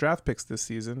having a lot of draft picks this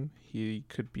season, it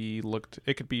could be looked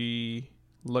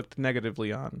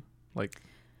negatively on.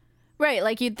 Right,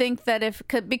 like you'd think that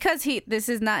because this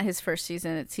is not his first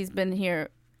season, he's been here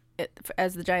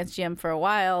as the Giants GM for a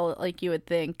while. Like you would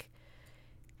think,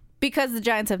 because the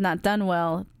Giants have not done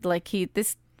well,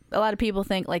 a lot of people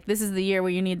think like this is the year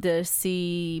where you need to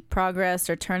see progress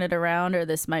or turn it around, or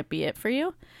this might be it for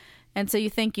you. And so you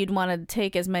think you'd want to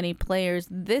take as many players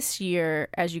this year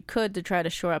as you could to try to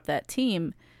shore up that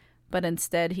team, but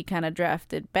instead he kind of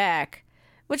drafted back,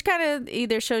 which kind of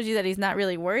either shows you that he's not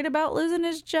really worried about losing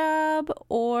his job,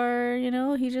 or,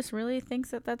 he just really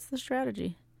thinks that that's the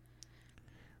strategy.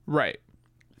 Right.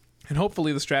 And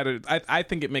hopefully the strategy, I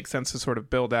think it makes sense to sort of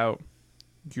build out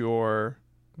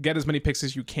get as many picks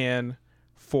as you can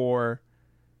for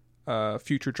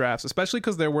future drafts, especially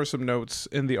because there were some notes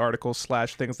in the article /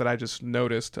 things that I just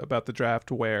noticed about the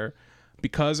draft where,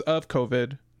 because of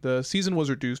COVID, the season was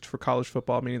reduced for college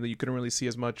football, meaning that you couldn't really see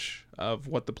as much of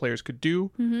what the players could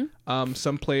do.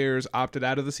 Some players opted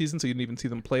out of the season, so you didn't even see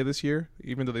them play this year,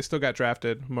 even though they still got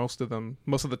drafted. Most of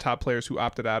the top players who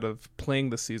opted out of playing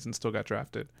this season still got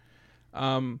drafted.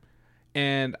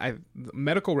 And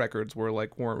medical records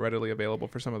weren't readily available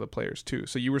for some of the players too.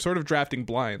 So you were sort of drafting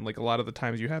blind. Like a lot of the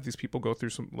times you have these people go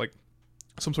through some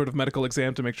sort of medical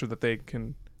exam to make sure that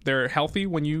they're healthy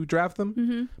when you draft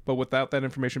them. But without that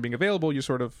information being available, you're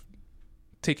sort of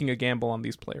taking a gamble on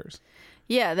these players.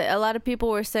 Yeah, a lot of people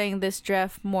were saying this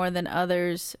draft more than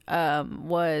others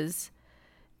was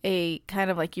a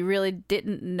kind of like you really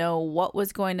didn't know what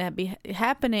was going to be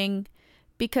happening,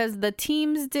 because the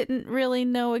teams didn't really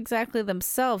know exactly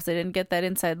themselves. They didn't get that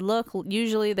inside look.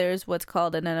 Usually there's what's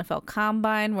called an NFL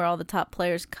combine where all the top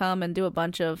players come and do a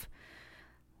bunch of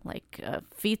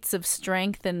feats of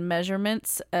strength and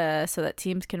measurements so that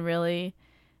teams can really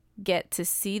get to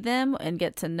see them and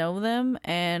get to know them.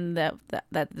 And that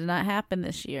did not happen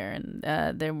this year. And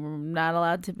there were not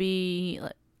allowed to be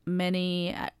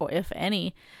many, or if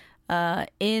any,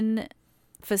 in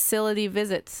facility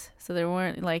visits. So there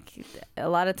weren't a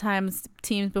lot of times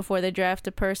teams before they draft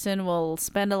a person will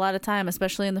spend a lot of time,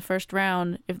 especially in the first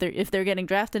round, if they're getting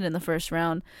drafted in the first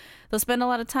round, they'll spend a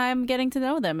lot of time getting to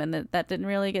know them, and that didn't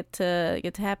really get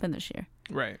to happen this year.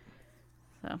 Right.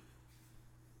 So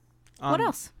what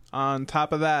else? On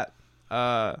top of that,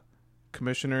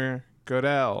 Commissioner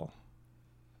Goodell,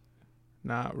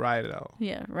 not Rydell.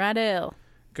 Yeah, Rydell.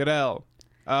 Goodell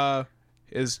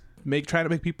is trying to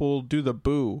make people do the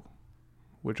boo,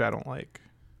 which I don't like.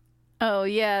 Oh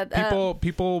yeah,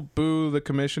 people boo the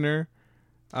commissioner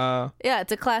Yeah,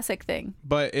 it's a classic thing.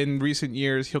 But in recent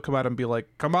years, he'll come out and be like,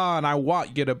 "Come on, I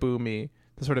want you to boo me,"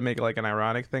 to sort of make it like an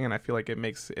ironic thing, and I feel like it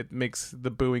makes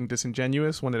the booing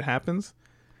disingenuous when it happens.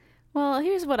 Well,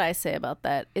 here's what I say about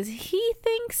that: is he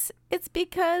thinks it's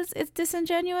because it's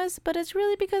disingenuous, but it's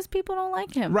really because people don't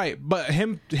like him. Right, but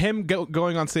him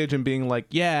going on stage and being like,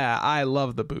 "Yeah, I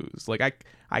love the boos. Like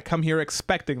I come here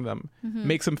expecting them,"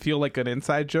 makes him feel like an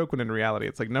inside joke when in reality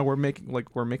it's like, no, we're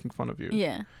making fun of you.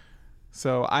 Yeah.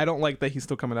 So I don't like that he's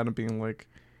still coming out and being like,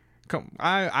 "Come,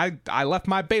 I left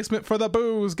my basement for the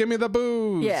booze. Give me the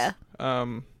booze." Yeah.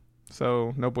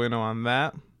 So no bueno on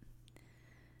that.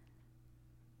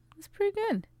 That's pretty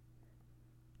good.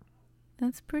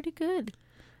 That's pretty good.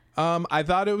 I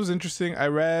thought it was interesting. I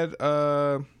read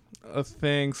a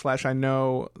thing / I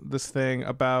know this thing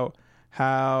about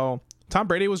how Tom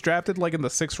Brady was drafted like in the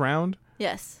 6th round.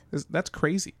 Yes. That's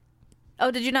crazy.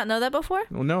 Oh, did you not know that before?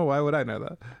 Well, no, why would I know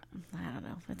that? I don't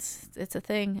know. It's a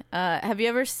thing. Have you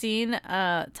ever seen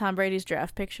Tom Brady's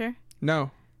draft picture?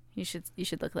 No. You should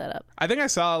look that up. I think I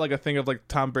saw like a thing of like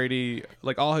Tom Brady,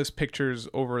 like all his pictures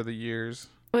over the years.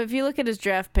 Well, if you look at his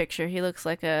draft picture, he looks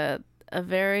like a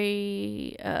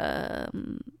very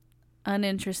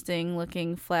uninteresting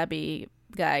looking flabby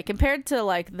guy compared to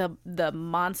like the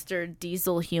monster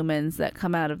diesel humans that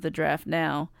come out of the draft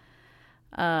now.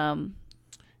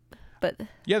 But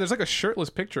yeah, there's like a shirtless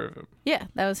picture of him. Yeah,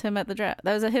 that was him at the draft.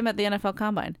 That was him at the NFL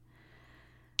Combine.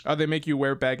 Oh, they make you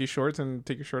wear baggy shorts and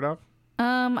take your shirt off?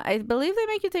 I believe they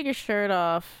make you take your shirt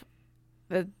off.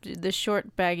 The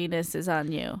short bagginess is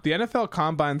on you. The NFL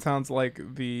Combine sounds like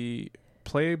the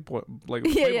Playboy,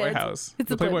 Playboy house, it's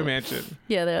the a Playboy mansion.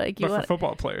 Yeah, they're like, for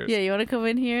football players. Yeah, you want to come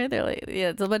in here? They're like, yeah,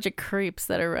 it's a bunch of creeps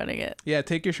that are running it. Yeah,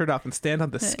 take your shirt off and stand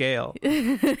on the scale.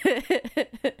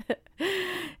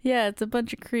 Yeah, it's a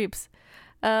bunch of creeps.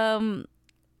 But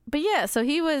yeah, so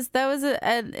that was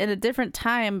in a different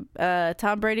time.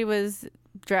 Tom Brady was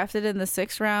drafted in the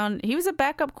 6th round. He was a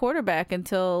backup quarterback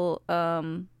until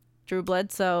Drew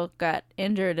Bledsoe got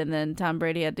injured, and then Tom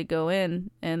Brady had to go in,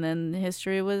 and then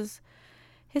history was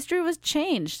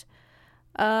changed.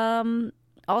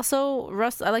 Also,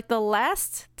 Russ, like the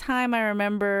last time I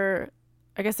remember,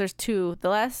 I guess there's two. The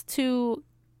last 2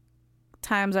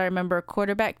 times I remember a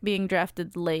quarterback being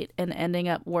drafted late and ending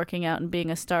up working out and being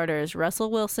a starter is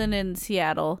Russell Wilson in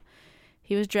Seattle.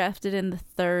 He was drafted in the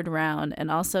 3rd round,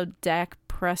 and also Dak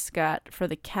Prescott for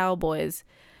the Cowboys,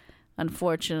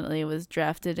 unfortunately, was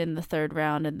drafted in the 3rd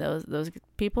round, and those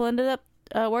people ended up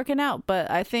working out. But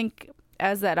I think,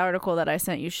 as that article that I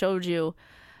sent you showed you,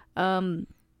 the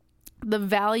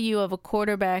value of a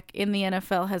quarterback in the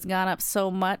NFL has gone up so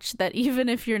much that even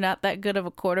if you're not that good of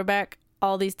a quarterback,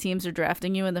 all these teams are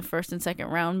drafting you in the 1st and 2nd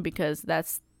round because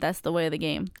that's the way of the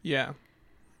game. Yeah.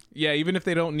 Yeah, even if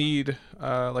they don't need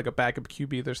like a backup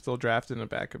QB, they're still drafting a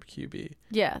backup QB.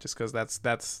 Yeah. Just because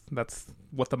that's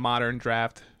what the modern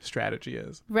draft strategy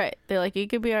is. Right. They're like, you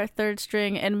could be our 3rd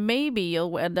string, and maybe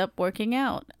you'll end up working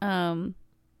out.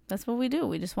 That's what we do.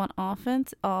 We just want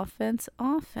offense, offense,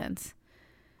 offense.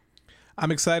 I'm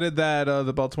excited that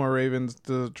the Baltimore Ravens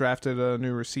drafted a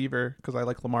new receiver because I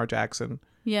like Lamar Jackson.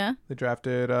 Yeah. They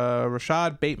drafted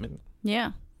Rashad Bateman.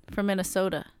 Yeah. From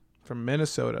Minnesota.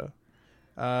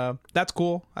 That's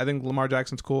cool. I think Lamar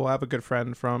Jackson's cool. I have a good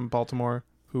friend from Baltimore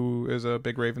who is a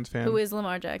big Ravens fan. Who is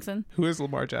Lamar Jackson?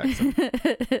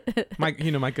 My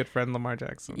good friend Lamar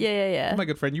Jackson. Yeah. My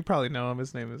good friend. You probably know him.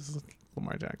 His name is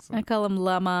Lamar Jackson. I call him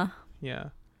Lama. Yeah.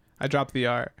 I dropped the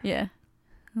R. Yeah.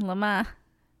 Lama.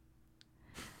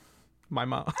 My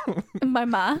mom. My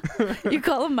ma. You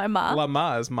call him my ma?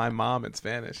 Lama is my mom in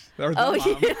Spanish. Or oh,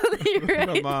 mom. Yeah, you're right.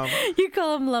 The mom. You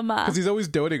call him Lama. Because he's always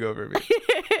doting over me.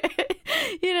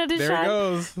 Deshaun. There he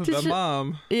goes. The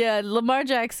mom. Yeah, Lamar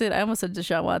Jackson. I almost said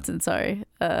Deshaun Watson. Sorry.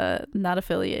 Not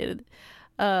affiliated.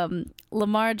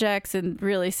 Lamar Jackson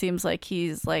really seems like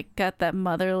he's like got that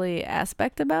motherly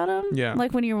aspect about him. Yeah.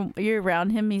 Like when you're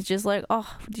around him, he's just like,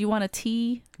 oh, do you want a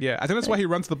tea? Yeah, I think that's why he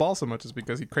runs the ball so much, is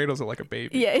because he cradles it like a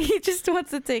baby. Yeah, he just wants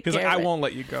to take care of it. He's like, I won't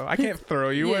let you go. I can't throw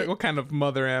you. Yeah. What kind of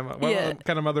mother am I? What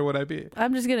kind of mother would I be?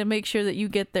 I'm just going to make sure that you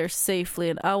get there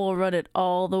safely, and I will run it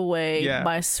all the way,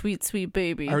 my sweet, sweet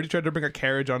baby. I already tried to bring a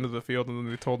carriage onto the field, and then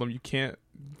they told him, you can't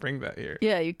bring that here.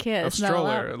 Yeah, you can't. It's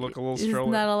stroller. It look a little stroller.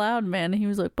 It's not allowed, man. And he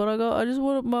was like, but I just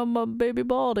want my baby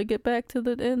ball to get back to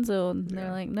the end zone. And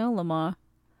they're like, no, Lamar.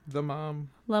 The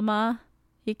mom. Lamar,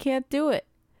 you can't do it.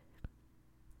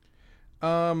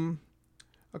 A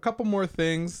couple more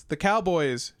things. The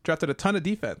Cowboys drafted a ton of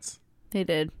defense. They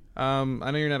did. I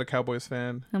know you're not a Cowboys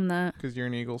fan. I'm not. Because you're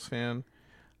an Eagles fan.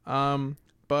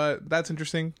 But that's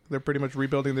interesting. They're pretty much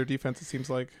rebuilding their defense, it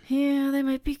seems like. Yeah, they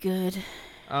might be good.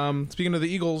 Speaking of the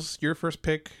Eagles, your first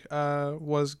pick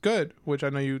was good, which I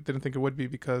know you didn't think it would be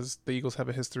because the Eagles have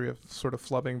a history of sort of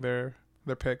flubbing their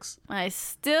picks. I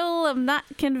still am not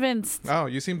convinced. Oh,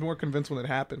 you seemed more convinced when it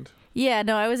happened. Yeah,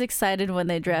 no, I was excited when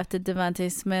they drafted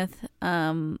Devontae Smith.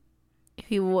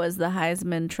 He was the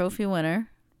Heisman Trophy winner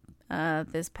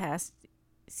this past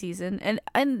season,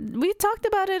 and we talked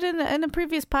about it in a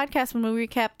previous podcast when we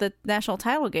recapped the national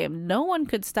title game. No one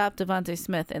could stop Devontae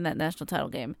Smith in that national title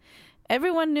game.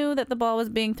 Everyone knew that the ball was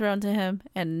being thrown to him,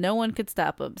 and no one could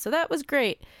stop him. So that was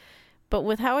great. But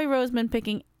with Howie Roseman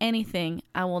picking anything,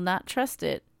 I will not trust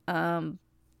it. And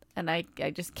I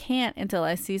just can't until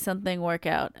I see something work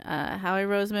out. Howie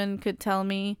Roseman could tell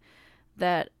me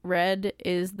that red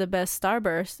is the best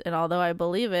starburst, and although I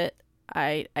believe it,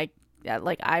 I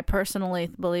personally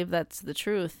believe that's the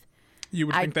truth. You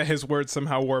would think that his words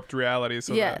somehow warped reality.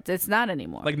 So yeah, it's not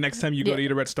anymore. Like next time you go to eat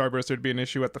a red starburst, there'd be an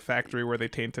issue at the factory where they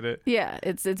tainted it. Yeah,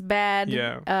 it's bad.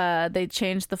 Yeah. They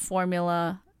changed the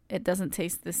formula. It doesn't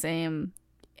taste the same,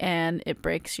 and it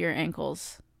breaks your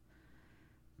ankles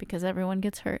because everyone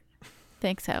gets hurt.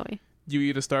 Thanks, Howie. You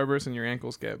eat a starburst and your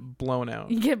ankles get blown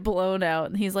out. You get blown out.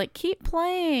 And he's like, keep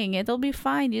playing. It'll be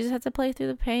fine. You just have to play through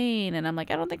the pain. And I'm like,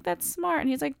 I don't think that's smart. And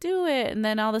he's like, do it. And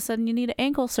then all of a sudden you need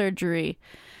ankle surgery.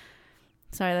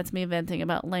 Sorry, that's me venting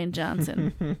about Lane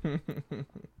Johnson.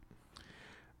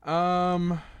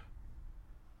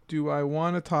 Do I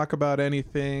want to talk about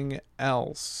anything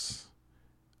else?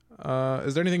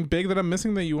 Is there anything big that I'm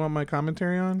missing that you want my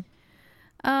commentary on?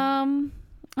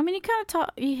 I mean,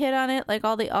 you hit on it, like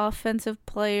all the offensive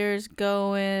players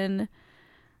going.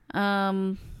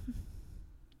 I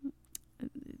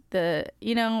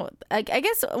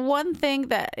guess one thing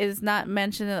that is not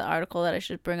mentioned in the article that I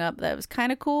should bring up that was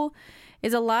kind of cool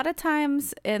is a lot of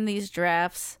times in these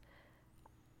drafts,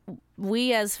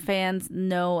 we as fans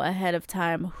know ahead of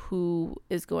time who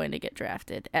is going to get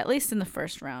drafted, at least in the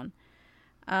first round.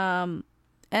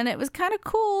 And it was kind of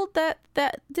cool that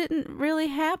didn't really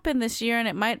happen this year, and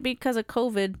it might be because of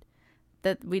COVID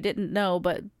that we didn't know,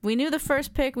 but we knew the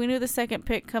first pick, we knew the second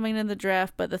pick coming in the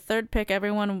draft, but the third pick,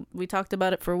 we talked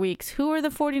about it for weeks. Who are the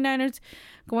 49ers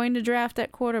going to draft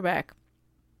at quarterback?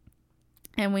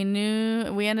 And we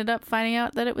ended up finding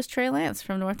out that it was Trey Lance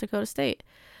from North Dakota State,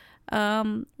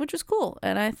 which was cool.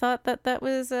 And I thought that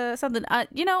was something.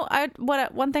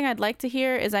 One thing I'd like to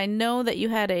hear is, I know that you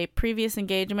had a previous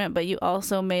engagement, but you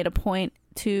also made a point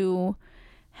to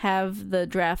have the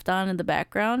draft on in the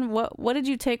background. What did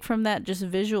you take from that just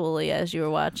visually as you were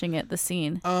watching it, the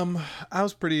scene? I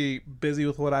was pretty busy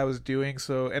with what I was doing,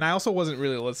 and I also wasn't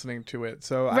really listening to it.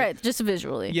 Just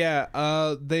visually.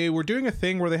 Yeah, they were doing a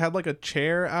thing where they had like a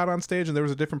chair out on stage, and there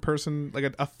was a different person,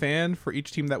 like a fan for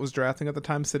each team that was drafting at the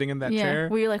time, sitting in that chair.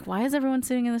 Were you like, why is everyone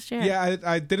sitting in this chair? Yeah,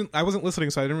 I wasn't listening,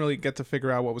 so I didn't really get to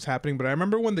figure out what was happening. But I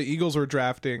remember when the Eagles were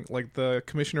drafting, like the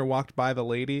commissioner walked by the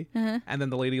lady, and then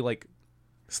the lady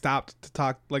stopped to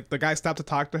talk, like the guy stopped to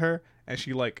talk to her, and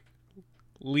she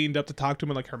leaned up to talk to him,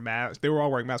 and like her mask, they were all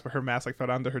wearing masks, but her mask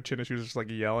fell onto her chin, and she was just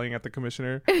yelling at the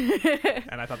commissioner.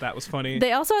 And I thought that was funny.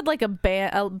 They also had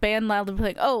a band loudly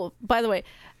like, oh, by the way,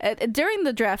 during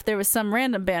the draft there was some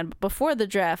random band, but before the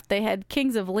draft they had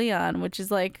Kings of Leon, which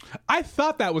is I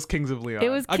thought that was Kings of Leon. It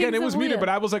was again, Kings it was of muted, Leon. but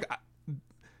I was like,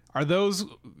 are those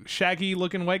shaggy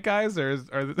looking white guys, or is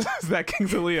that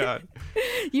Kings of Leon?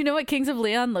 You know what Kings of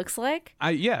Leon looks like?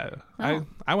 I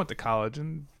went to college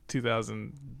in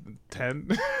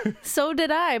 2010. So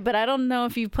did I, but I don't know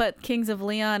if you put Kings of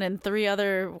Leon and three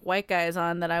other white guys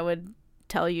on that I would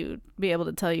be able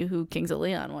to tell you who Kings of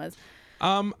Leon was.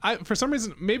 For some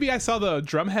reason, maybe I saw the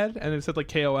drum head and it said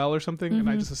KOL or something, and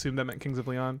I just assumed that meant Kings of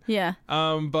Leon. Yeah.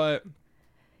 But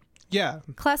yeah.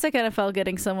 Classic NFL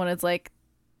getting someone it's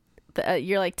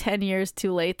you're 10 years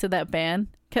too late to that band.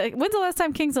 When's the last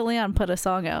time Kings of Leon put a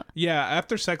song out? Yeah,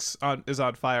 after Sex is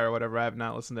on Fire or whatever, I have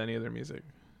not listened to any of their music.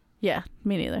 Yeah,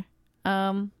 me neither.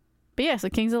 But yeah, so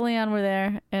Kings of Leon were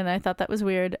there, and I thought that was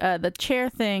weird. The chair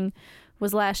thing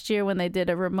was last year when they did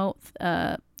a remote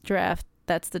draft.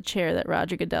 That's the chair that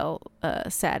Roger Goodell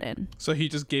sat in. So he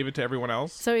just gave it to everyone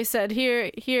else? So he said, here,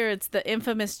 it's the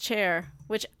infamous chair,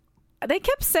 which they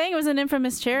kept saying it was an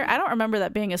infamous chair. I don't remember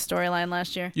that being a storyline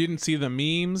last year. You didn't see the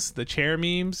memes, the chair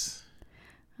memes?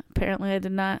 Apparently I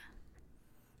did not.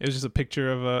 It was just a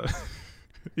picture of a...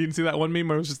 You didn't see that one meme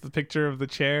where it was just the picture of the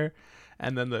chair,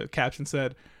 and then the caption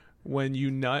said, "When you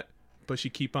nut, but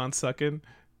you keep on sucking."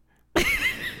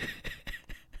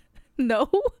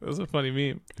 No. That was a funny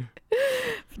meme.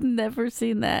 Never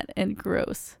seen that, and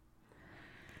gross.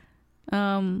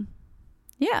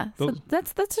 Yeah, so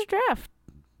that's the draft.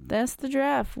 That's the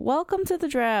draft. Welcome to the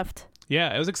draft.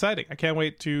 Yeah, it was exciting. I can't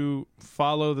wait to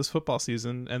follow this football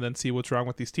season and then see what's wrong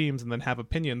with these teams and then have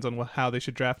opinions on how they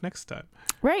should draft next time.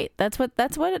 Right. That's what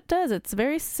it does. It's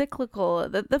very cyclical.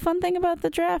 The fun thing about the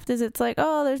draft is it's like,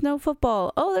 oh, there's no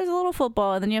football. Oh, there's a little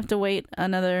football. And then you have to wait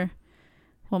another,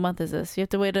 what month is this? You have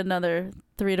to wait another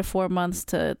 3 to 4 months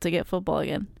to get football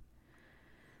again.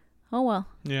 Oh, well.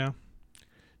 Yeah.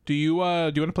 Do you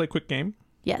want to play a quick game?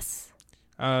 Yes.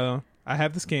 I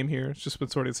have this game here. It's just been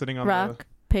sort of sitting on Rock,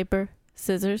 paper,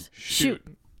 scissors, shoot.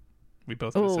 We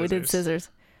both did scissors. Oh, we did scissors.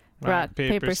 Rock,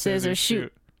 paper, scissors,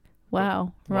 shoot.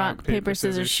 Wow. Rock, paper,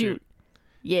 scissors, shoot.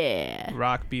 Yeah.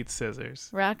 Rock beats scissors.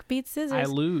 Rock beats scissors. I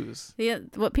lose. Yeah.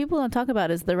 What people don't talk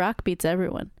about is the rock beats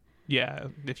everyone. Yeah,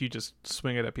 if you just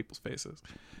swing it at people's faces.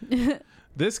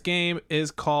 This game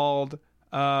is called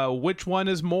Which One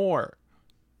Is More?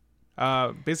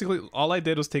 Basically, all I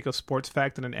did was take a sports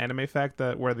fact and an anime fact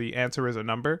where the answer is a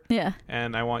number. Yeah.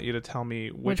 And I want you to tell me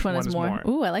which one is more.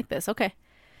 Ooh, I like this. Okay.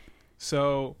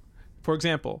 So, for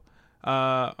example,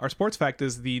 our sports fact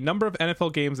is the number of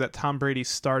NFL games that Tom Brady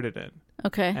started in.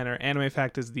 Okay. And our anime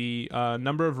fact is the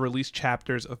number of released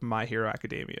chapters of My Hero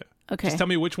Academia. Okay. Just tell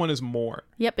me which one is more.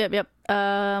 Yep.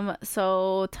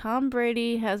 So Tom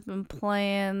Brady has been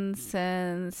playing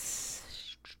since,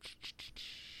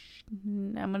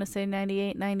 I'm going to say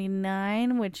 98,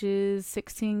 99, which is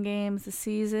 16 games a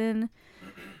season,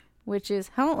 which is,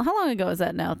 how long ago is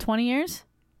that now? 20 years?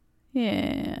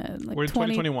 Yeah. Like we're in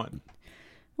 2021.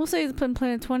 We'll say he's been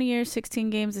playing 20 years, 16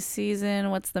 games a season.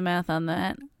 What's the math on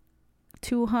that?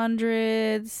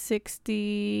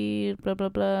 260, blah, blah,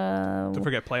 blah. Don't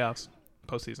forget playoffs,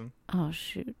 postseason. Oh,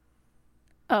 shoot.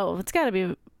 Oh, it's got to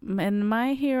be in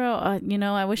My Hero.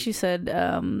 I wish you said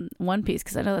One Piece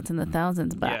because I know that's in the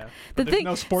thousands. But yeah, but there's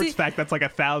no sports fact that's like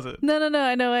 1,000. No,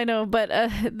 I know. But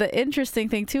the interesting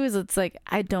thing too is it's like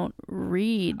I don't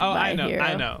read. Oh, My Hero.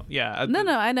 I know. Yeah. No,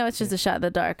 I know. It's just a shot in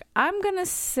the dark. I'm gonna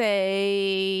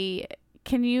say,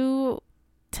 can you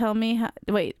tell me how?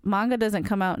 Wait, manga doesn't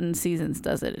come out in seasons,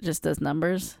 does it? It just does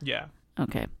numbers. Yeah.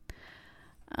 Okay.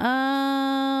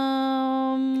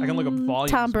 I can look up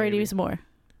volumes. Tom Brady's more.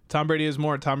 Tom Brady is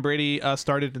more. Tom Brady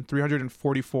started in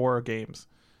 344 games.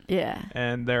 Yeah.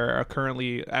 And there are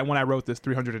currently, when I wrote this,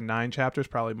 309 chapters.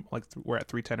 Probably like we're at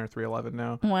 310 or 311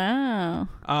 now. Wow.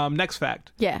 Next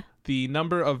fact. Yeah. The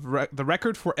number of the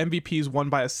record for MVPs won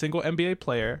by a single NBA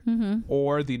player,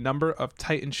 or the number of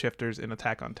Titan shifters in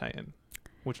Attack on Titan.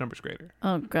 Which number's greater?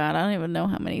 Oh God, I don't even know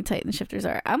how many Titan shifters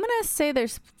are. I'm gonna say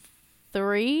there's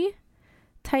 3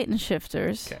 Titan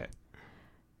shifters. Okay.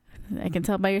 I can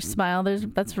tell by your smile.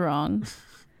 That's wrong.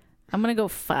 I'm gonna go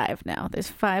 5 now. There's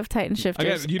 5 Titan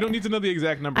shifters. Again, you don't need to know the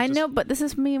exact number. I know, but this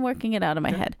is me working it out in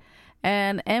my head.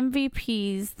 And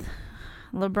MVPs,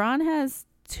 LeBron has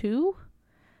 2.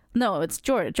 No, it's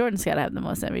Jordan. Jordan's got to have the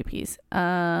most MVPs.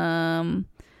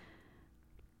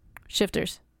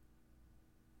 Shifters.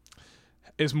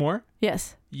 Is more?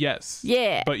 Yes. Yes.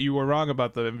 Yeah. But you were wrong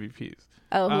about the MVPs.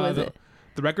 Oh, who is it?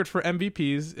 The record for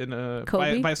MVPs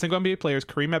by a single NBA player is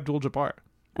Kareem Abdul-Jabbar.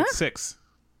 With 6.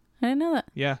 I didn't know that.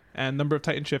 Yeah. And number of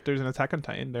Titan shifters in Attack on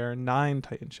Titan, there are 9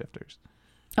 Titan shifters.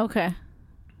 Okay.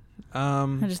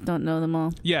 I just don't know them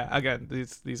all. Yeah, again,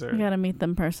 these are. You gotta meet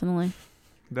them personally.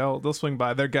 They'll swing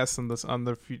by. They're guests on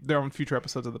their own future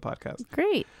episodes of the podcast.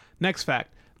 Great. Next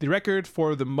fact: the record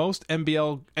for the most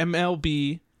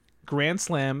MLB Grand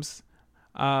Slams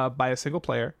by a single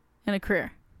player in a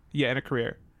career. Yeah, in a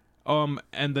career.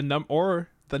 And the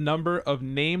number of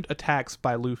named attacks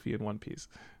by Luffy in One Piece.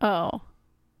 Oh.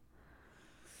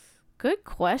 Good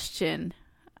question.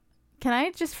 Can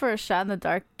I just for a shot in the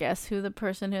dark guess who the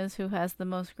person is who has the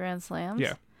most Grand Slams?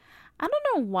 Yeah. I don't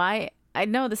know why. I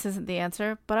know this isn't the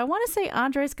answer, but I want to say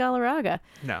Andres Galarraga.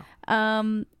 No.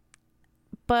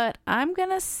 But I'm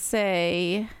going to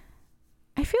say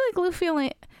I feel like Luffy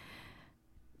only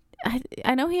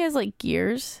I know he has like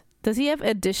gears. Does he have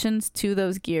additions to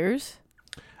those gears?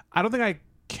 I don't think I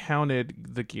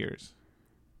counted the gears.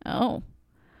 Oh.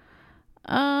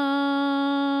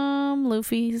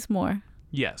 Luffy's more.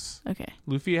 Yes. Okay.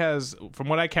 Luffy has, from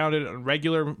what I counted,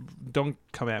 regular. Don't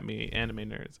come at me, anime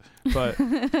nerds. But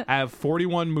I have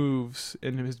 41 moves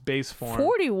in his base form.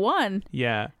 41.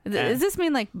 Yeah. Does this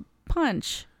mean like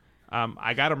punch?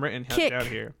 I got them written down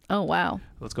here. Oh wow.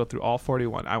 Let's go through all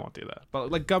 41. I won't do that.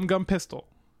 But like Gum Gum Pistol,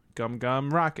 Gum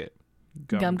Gum Rocket,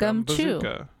 Gum Gum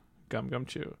Bazooka, Gum Gum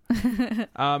Chew.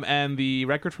 And the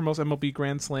record for most MLB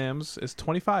Grand Slams is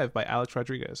 25 by Alex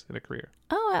Rodriguez in a career.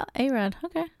 Oh, A-Rod.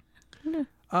 Okay.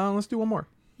 Let's do one more.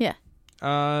 Yeah.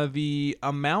 The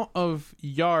amount of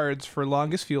yards for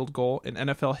longest field goal in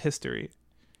NFL history.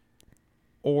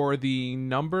 or the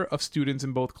number of students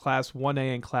in both Class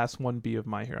 1A and Class 1B of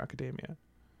My Hero Academia?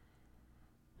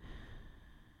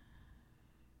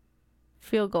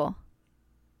 Field goal.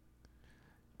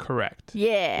 Correct.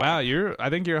 Yeah. Wow, I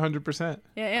think you're 100%.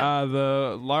 Yeah.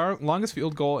 The longest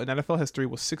field goal in NFL history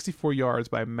was 64 yards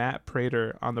by Matt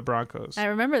Prater on the Broncos I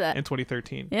remember that. in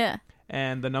 2013. Yeah.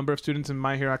 And the number of students in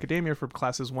My Hero Academia for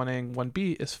classes 1A and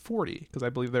 1B is 40, because I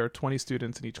believe there are 20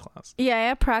 students in each class. Yeah,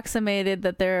 I approximated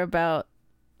that there are about.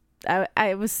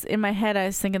 I was in my head. I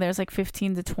was thinking there's like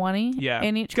 15 to 20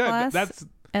 in each class.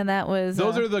 And that was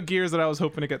those are the gears that I was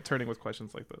hoping to get turning with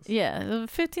questions like this. Yeah,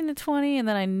 15 to 20, and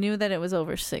then I knew that it was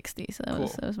over 60. So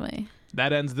that was my.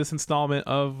 That ends this installment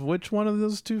of which one of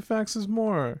those two facts is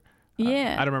more.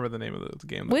 Yeah, I don't remember the name of the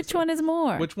game. Which one is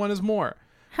more? Which one is more?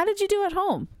 How did you do at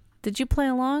home? Did you play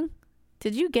along?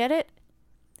 Did you get it?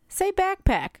 Say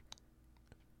backpack.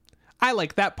 I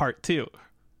like that part too.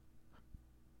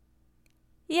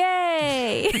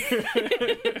 Yay!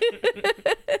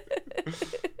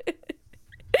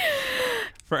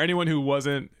 For anyone who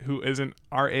isn't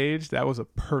our age, that was a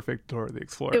perfect Dora the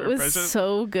Explorer It was impression.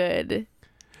 so good.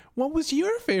 What was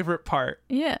your favorite part?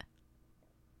 Yeah.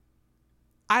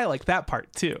 I like that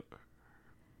part too.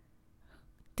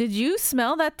 Did you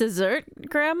smell that dessert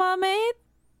Grandma made?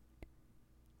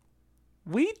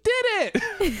 We did it!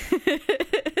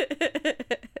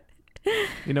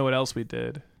 You know what else we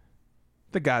did?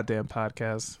 The goddamn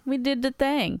podcast. We did the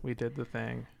thing. We did the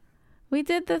thing. We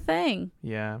did the thing.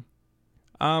 Yeah.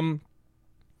 That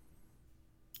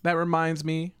reminds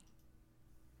me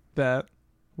that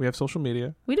we have social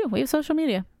media. We do. We have social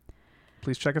media.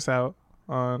 Please check us out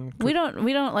on. We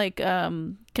don't like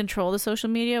control the social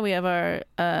media. We have our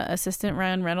assistant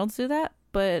Ryan Reynolds do that,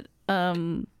 but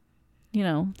you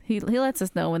know, he lets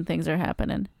us know when things are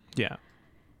happening. Yeah.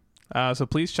 So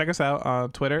please check us out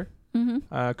on Twitter.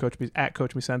 Mm-hmm.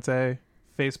 Coach Me Sensei,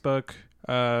 Facebook,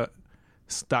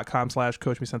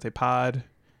 .com/CoachMeSenseiPod.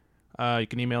 You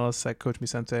can email us at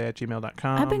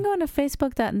coachmesensei@gmail.com. I've been going to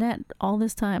Facebook.net all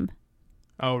this time.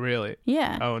 Oh, really?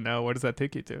 Yeah. Oh, no. What does that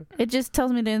take you to? It just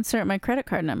tells me to insert my credit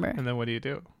card number. And then what do you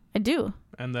do? I do.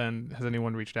 And then has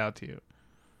anyone reached out to you?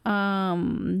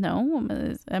 No.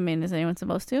 I mean, is anyone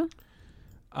supposed to?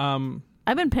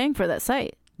 I've been paying for that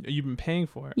site. You've been paying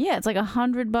for it? Yeah, it's like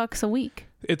 $100 a week.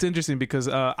 It's interesting because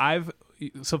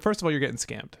so first of all, you're getting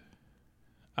scammed.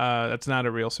 That's not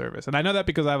a real service. And I know that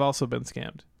because I've also been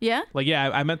scammed. Yeah? Like, yeah,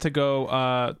 I meant to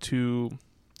go to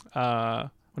when I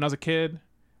was a kid.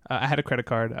 I had a credit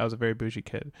card. I was a very bougie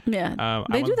kid. Yeah.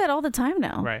 They do that all the time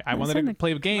now. Right. I wanted to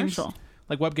play games,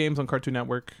 like web games on Cartoon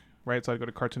Network, right? So I'd go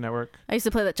to Cartoon Network. I used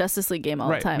to play that Justice League game all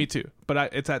the time. Me too.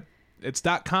 But it's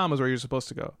 .com is where you're supposed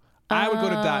to go. I would go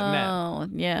to .net. Oh,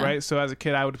 yeah. Right? So as a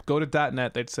kid, I would go to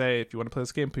 .net. They'd say, if you want to play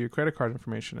this game, put your credit card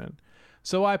information in.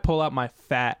 So I pull out my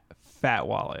fat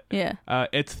wallet. Yeah.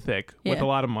 It's thick with a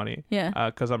lot of money. Yeah.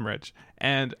 Because I'm rich.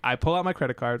 And I pull out my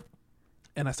credit card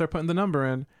and I start putting the number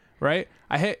in, right?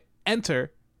 I hit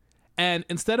enter. And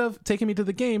instead of taking me to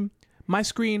the game, my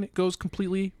screen goes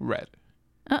completely red.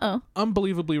 Uh-oh.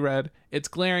 Unbelievably red. It's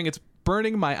glaring. It's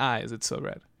burning my eyes. It's so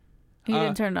red. You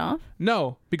didn't turn it off?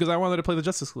 No, because I wanted to play the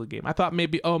Justice League game. I thought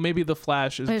maybe the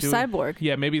Flash is There's doing... Cyborg.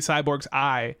 Yeah, maybe Cyborg's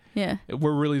eye. Yeah.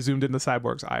 We're really zoomed into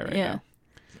Cyborg's eye right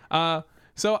now.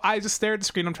 So I just stare at the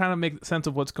screen. I'm trying to make sense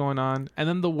of what's going on. And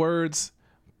then the words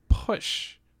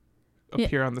push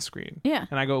appear on the screen. Yeah.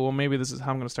 And I go, well, maybe this is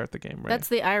how I'm going to start the game, right? That's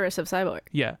the iris of Cyborg.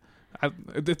 Yeah.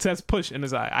 It says push in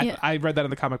his eye. I read that in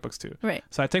the comic books too. Right.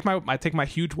 So I take my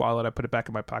huge wallet, I put it back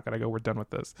in my pocket. I go, we're done with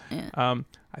this. Yeah.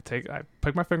 I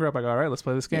pick my finger up. I go, all right, let's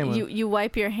play this game. You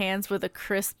wipe your hands with a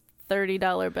crisp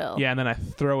 $30 bill. Yeah, and then I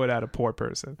throw it at a poor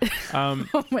person.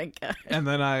 Oh my god. And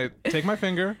then I take my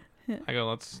finger. I go,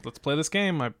 let's play this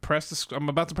game. I'm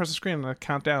about to press the screen and I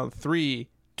count down 3,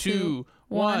 2,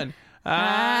 1.